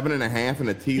 7.5 in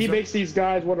a teaser. He makes these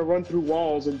guys want to run through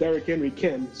walls, and Derrick Henry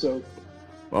can. So.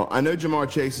 Well, I know Jamar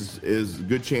Chase is a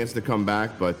good chance to come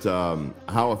back, but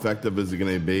how effective is he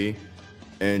going to be?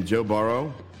 And Joe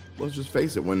Burrow, let's just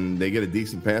face it, when they get a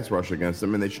decent pass rush against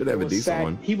them, and they should have a decent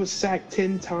one. He was sacked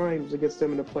 10 times against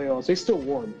them in the playoffs. They still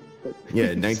won.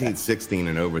 Yeah, 1916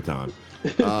 in overtime.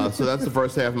 So that's the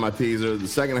first half of my teaser. The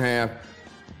second half,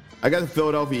 I got the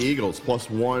Philadelphia Eagles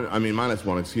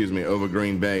 -1, over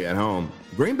Green Bay at home.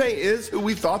 Green Bay is who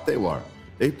we thought they were.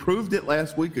 They proved it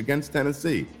last week against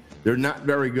Tennessee. They're not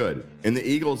very good. And the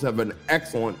Eagles have an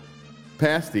excellent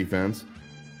pass defense,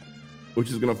 which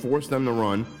is going to force them to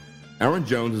run. Aaron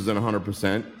Jones is in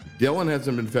 100%. Dillon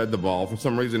hasn't been fed the ball. For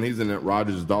some reason, he's in at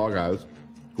Rodgers' doghouse.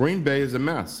 Green Bay is a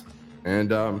mess.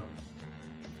 And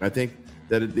I think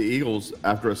that the Eagles,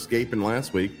 after escaping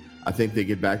last week, I think they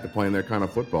get back to playing their kind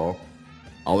of football.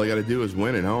 All they got to do is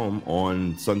win at home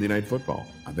on Sunday Night Football.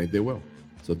 I think they will.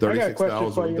 So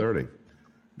 $36,130.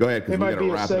 Go ahead, because we got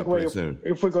to wrap it up pretty soon.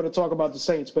 If we're going to talk about the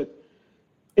Saints, but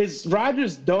is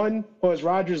Rodgers done, or is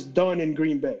Rodgers done in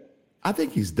Green Bay? I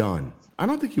think he's done. I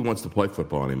don't think he wants to play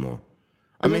football anymore.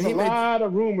 There's a lot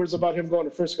of rumors about him going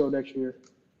to Frisco next year.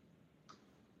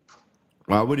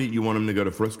 Why would you want him to go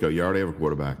to Frisco? You already have a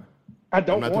quarterback. I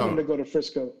don't want him to go to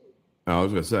Frisco. Oh, I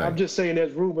was going to say. I'm just saying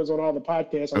there's rumors on all the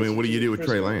podcasts. I mean, what do you do with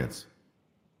Trey Lance?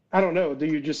 I don't know. Do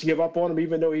you just give up on him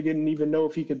even though he didn't even know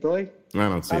if he could play? I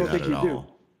don't see that think at you all. do.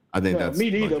 I think that's me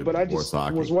neither, but I just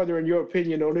was wondering your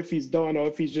opinion on if he's done or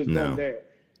if he's just done there.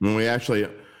 When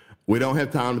we don't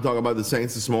have time to talk about the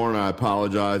Saints this morning. I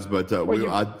apologize, but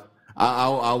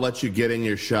I'll let you get in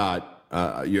your shot.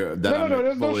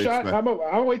 There's no shot.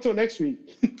 I'll wait till next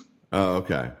week. Oh,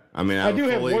 okay. I mean, I do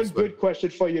have one good question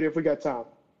for you if we got time.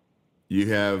 You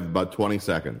have about 20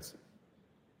 seconds.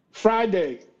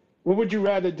 Friday, what would you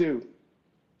rather do?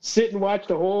 Sit and watch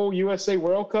the whole USA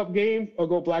World Cup game or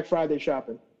go Black Friday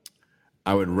shopping?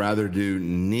 I would rather do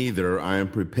neither. I am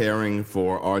preparing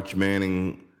for Arch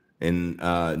Manning and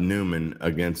Newman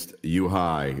against U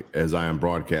High as I am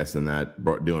broadcasting that,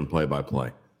 doing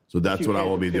play-by-play. So that's what I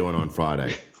will be doing on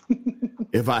Friday.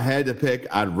 If I had to pick,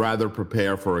 I'd rather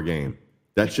prepare for a game.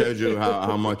 That shows you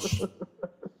how much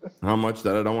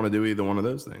that I don't want to do either one of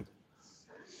those things.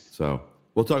 So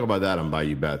we'll talk about that on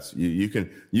Bayou Bets. You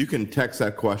can text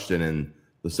that question in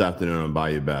this afternoon on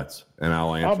Bayou Bets, and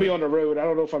I'll answer. I'll be on the road. I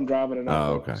don't know if I'm driving or not.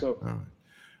 Oh, okay. So. All right.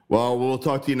 Well, we'll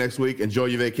talk to you next week. Enjoy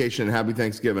your vacation and happy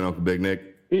Thanksgiving, Uncle Big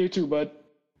Nick. You too, bud.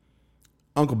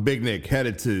 Uncle Big Nick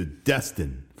headed to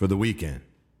Destin for the weekend.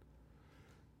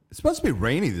 It's supposed to be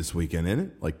rainy this weekend, isn't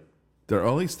it? Like, they're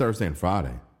at least Thursday and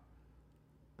Friday.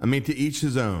 I mean, to each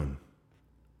his own.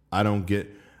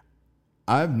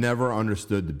 I've never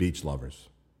understood the beach lovers.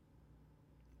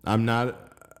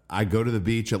 I go to the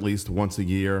beach at least once a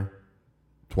year,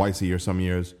 twice a year some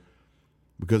years,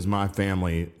 because my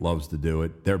family loves to do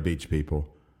it. They're beach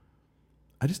people.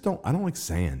 I don't like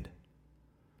sand.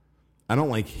 I don't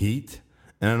like heat,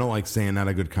 and I don't like sand, not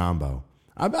a good combo.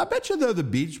 I bet you, though, the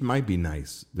beach might be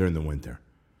nice during the winter.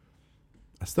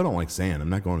 I still don't like sand. I'm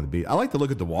not going to the beach. I like to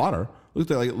look at the water, look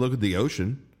at the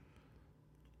ocean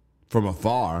from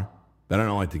afar, but I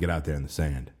don't like to get out there in the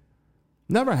sand.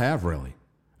 Never have, really.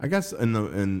 I guess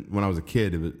when I was a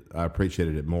kid, I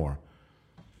appreciated it more.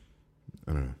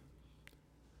 I don't know.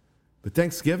 But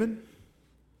Thanksgiving?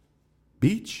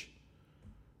 Beach?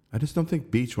 I just don't think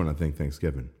beach when I think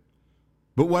Thanksgiving.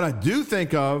 But what I do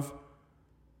think of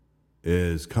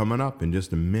is coming up in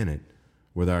just a minute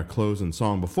with our closing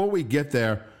song. Before we get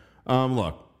there,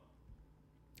 look,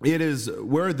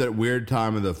 we're at that weird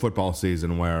time of the football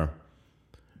season where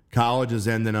college is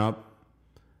ending up.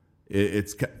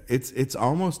 It's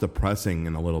almost depressing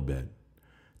in a little bit.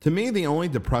 To me, the only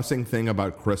depressing thing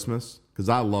about Christmas, because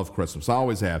I love Christmas, I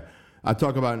always have. I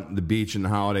talk about the beach and the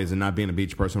holidays and not being a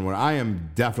beach person. Where I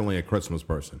am definitely a Christmas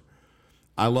person.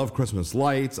 I love Christmas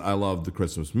lights. I love the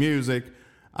Christmas music.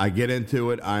 I get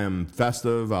into it. I am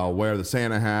festive. I'll wear the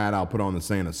Santa hat. I'll put on the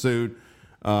Santa suit.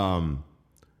 But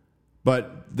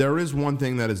there is one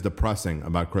thing that is depressing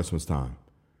about Christmas time.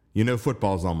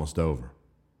 Football's almost over.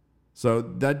 So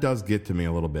that does get to me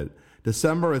a little bit.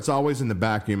 December, it's always in the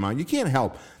back of your mind. You can't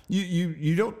help.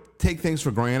 You don't take things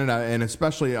for granted, and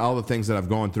especially all the things that I've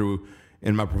gone through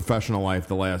in my professional life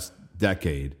the last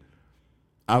decade.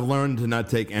 I've learned to not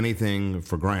take anything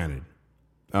for granted.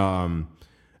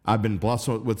 I've been blessed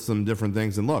with some different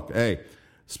things. And look, hey,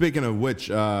 speaking of which,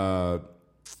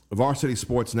 Varsity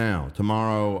Sports Now,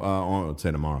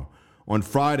 on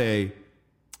Friday,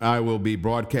 I will be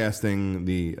broadcasting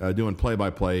doing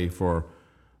play-by-play for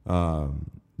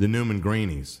the Newman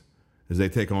Greenies as they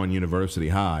take on University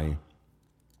High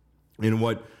in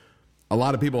what a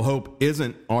lot of people hope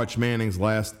isn't Arch Manning's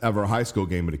last ever high school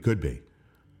game, but it could be.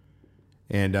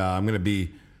 And I'm going to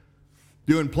be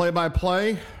doing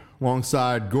play-by-play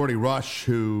alongside Gordy Rush,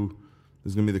 who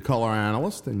is going to be the color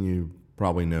analyst, and you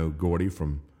probably know Gordy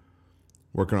from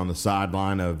working on the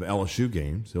sideline of LSU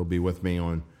games. He'll be with me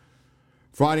on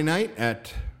Friday night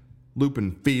at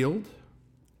Lupin Field.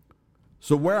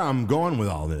 So where I'm going with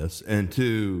all this,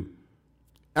 and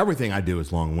everything I do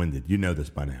is long-winded. You know this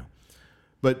by now.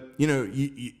 But,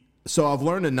 So I've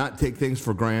learned to not take things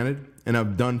for granted, and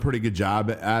I've done a pretty good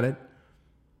job at it.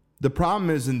 The problem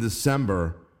is in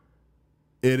December,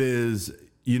 it is,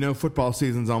 football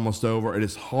season's almost over. It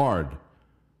is hard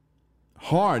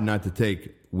not to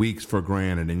take weeks for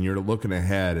granted, and you're looking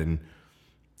ahead, and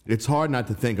it's hard not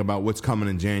to think about what's coming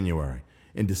in January.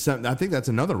 In December, I think that's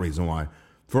another reason why,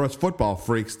 for us football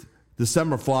freaks,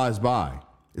 December flies by.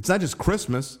 It's not just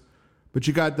Christmas, but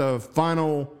you got the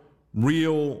final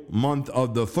real month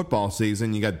of the football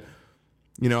season. You got,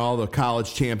 all the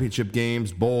college championship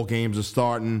games, bowl games are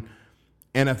starting,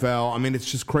 NFL. I mean, it's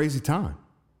just crazy time.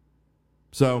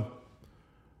 So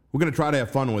we're going to try to have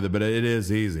fun with it, but it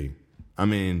is easy. I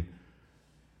mean,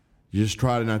 you just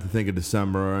try not to think of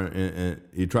December, and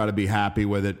you try to be happy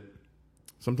with it.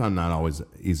 Sometimes not always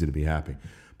easy to be happy.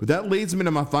 But that leads me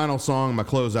to my final song, my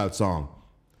closeout song.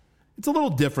 It's a little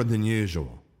different than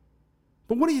usual.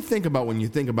 But what do you think about when you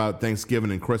think about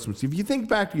Thanksgiving and Christmas? If you think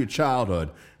back to your childhood,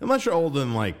 unless you're older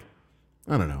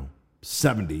than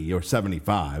 70 or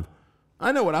 75,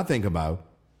 I know what I think about.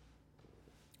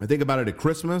 I think about it at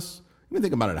Christmas. I even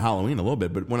think about it at Halloween a little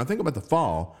bit. But when I think about the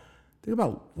fall, I think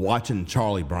about watching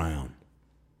Charlie Brown.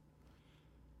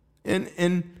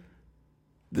 And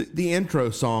the intro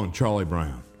song, Charlie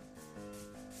Brown.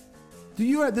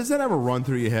 Does that ever run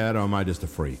through your head, or am I just a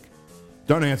freak?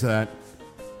 Don't answer that.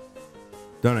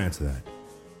 Don't answer that.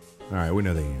 All right, we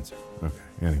know the answer. Okay,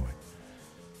 anyway.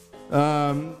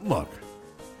 Look,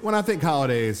 when I think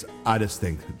holidays, I just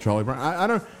think Charlie Brown. I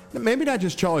don't, maybe not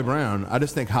just Charlie Brown. I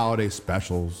just think holiday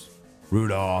specials,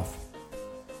 Rudolph,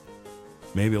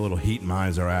 maybe a little Heat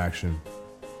Miser action.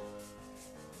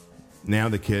 Now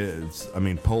the kids,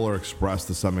 Polar Express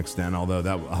to some extent, although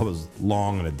I was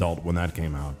long an adult when that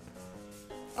came out.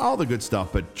 All the good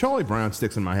stuff, but Charlie Brown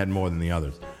sticks in my head more than the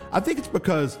others. I think it's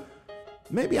because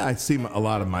maybe I see a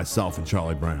lot of myself in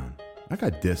Charlie Brown. I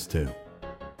got dissed too.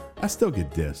 I still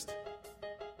get dissed.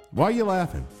 Why are you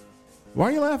laughing? Why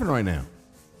are you laughing right now?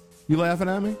 You laughing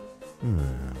at me?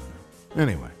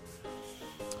 Anyway.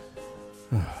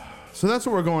 So that's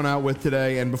what we're going out with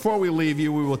today. And before we leave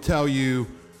you, we will tell you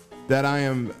that I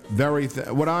am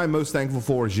what I'm most thankful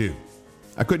for is you.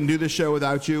 I couldn't do this show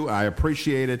without you. I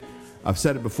appreciate it. I've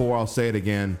said it before. I'll say it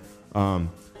again.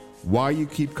 Why you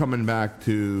keep coming back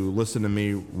to listen to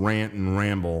me rant and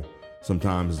ramble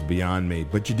sometimes is beyond me,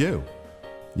 but you do.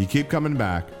 You keep coming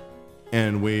back,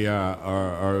 and we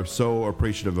are so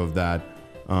appreciative of that.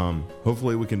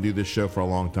 Hopefully we can do this show for a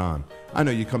long time. I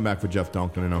know you come back for Jeff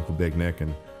Duncan and Uncle Big Nick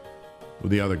and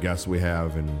with the other guests we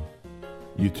have, and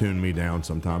you tune me down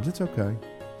sometimes. It's okay.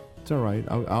 It's all right.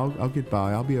 I'll get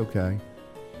by. I'll be okay.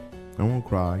 I won't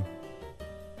cry.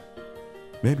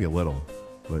 Maybe a little,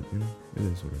 but it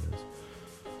is what it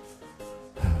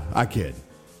is. I kid.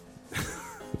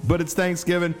 But it's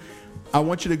Thanksgiving. I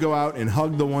want you to go out and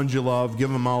hug the ones you love.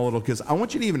 Give them all a little kiss. I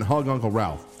want you to even hug Uncle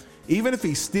Ralph. Even if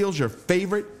he steals your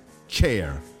favorite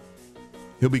chair,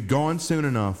 he'll be gone soon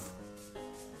enough.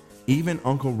 Even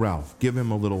Uncle Ralph, give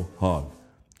him a little hug.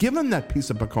 Give him that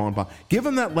piece of pecan pie. Give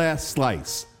him that last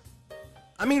slice.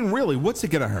 Really, what's it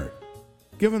going to hurt?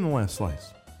 Give him the last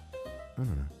slice. I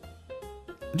don't know.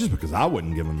 Just because I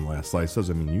wouldn't give him the last slice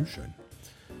doesn't mean you should.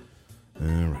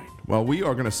 All right. Well, we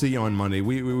are going to see you on Monday.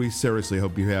 We seriously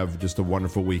hope you have just a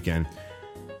wonderful weekend.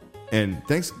 And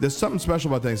there's something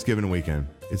special about Thanksgiving weekend.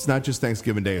 It's not just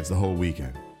Thanksgiving Day, it's the whole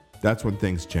weekend. That's when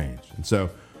things change. And so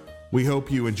we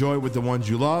hope you enjoy with the ones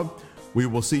you love. We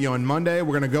will see you on Monday.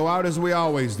 We're going to go out as we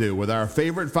always do with our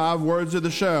favorite 5 words of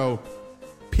the show.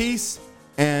 Peace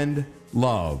and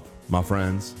love, my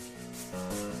friends.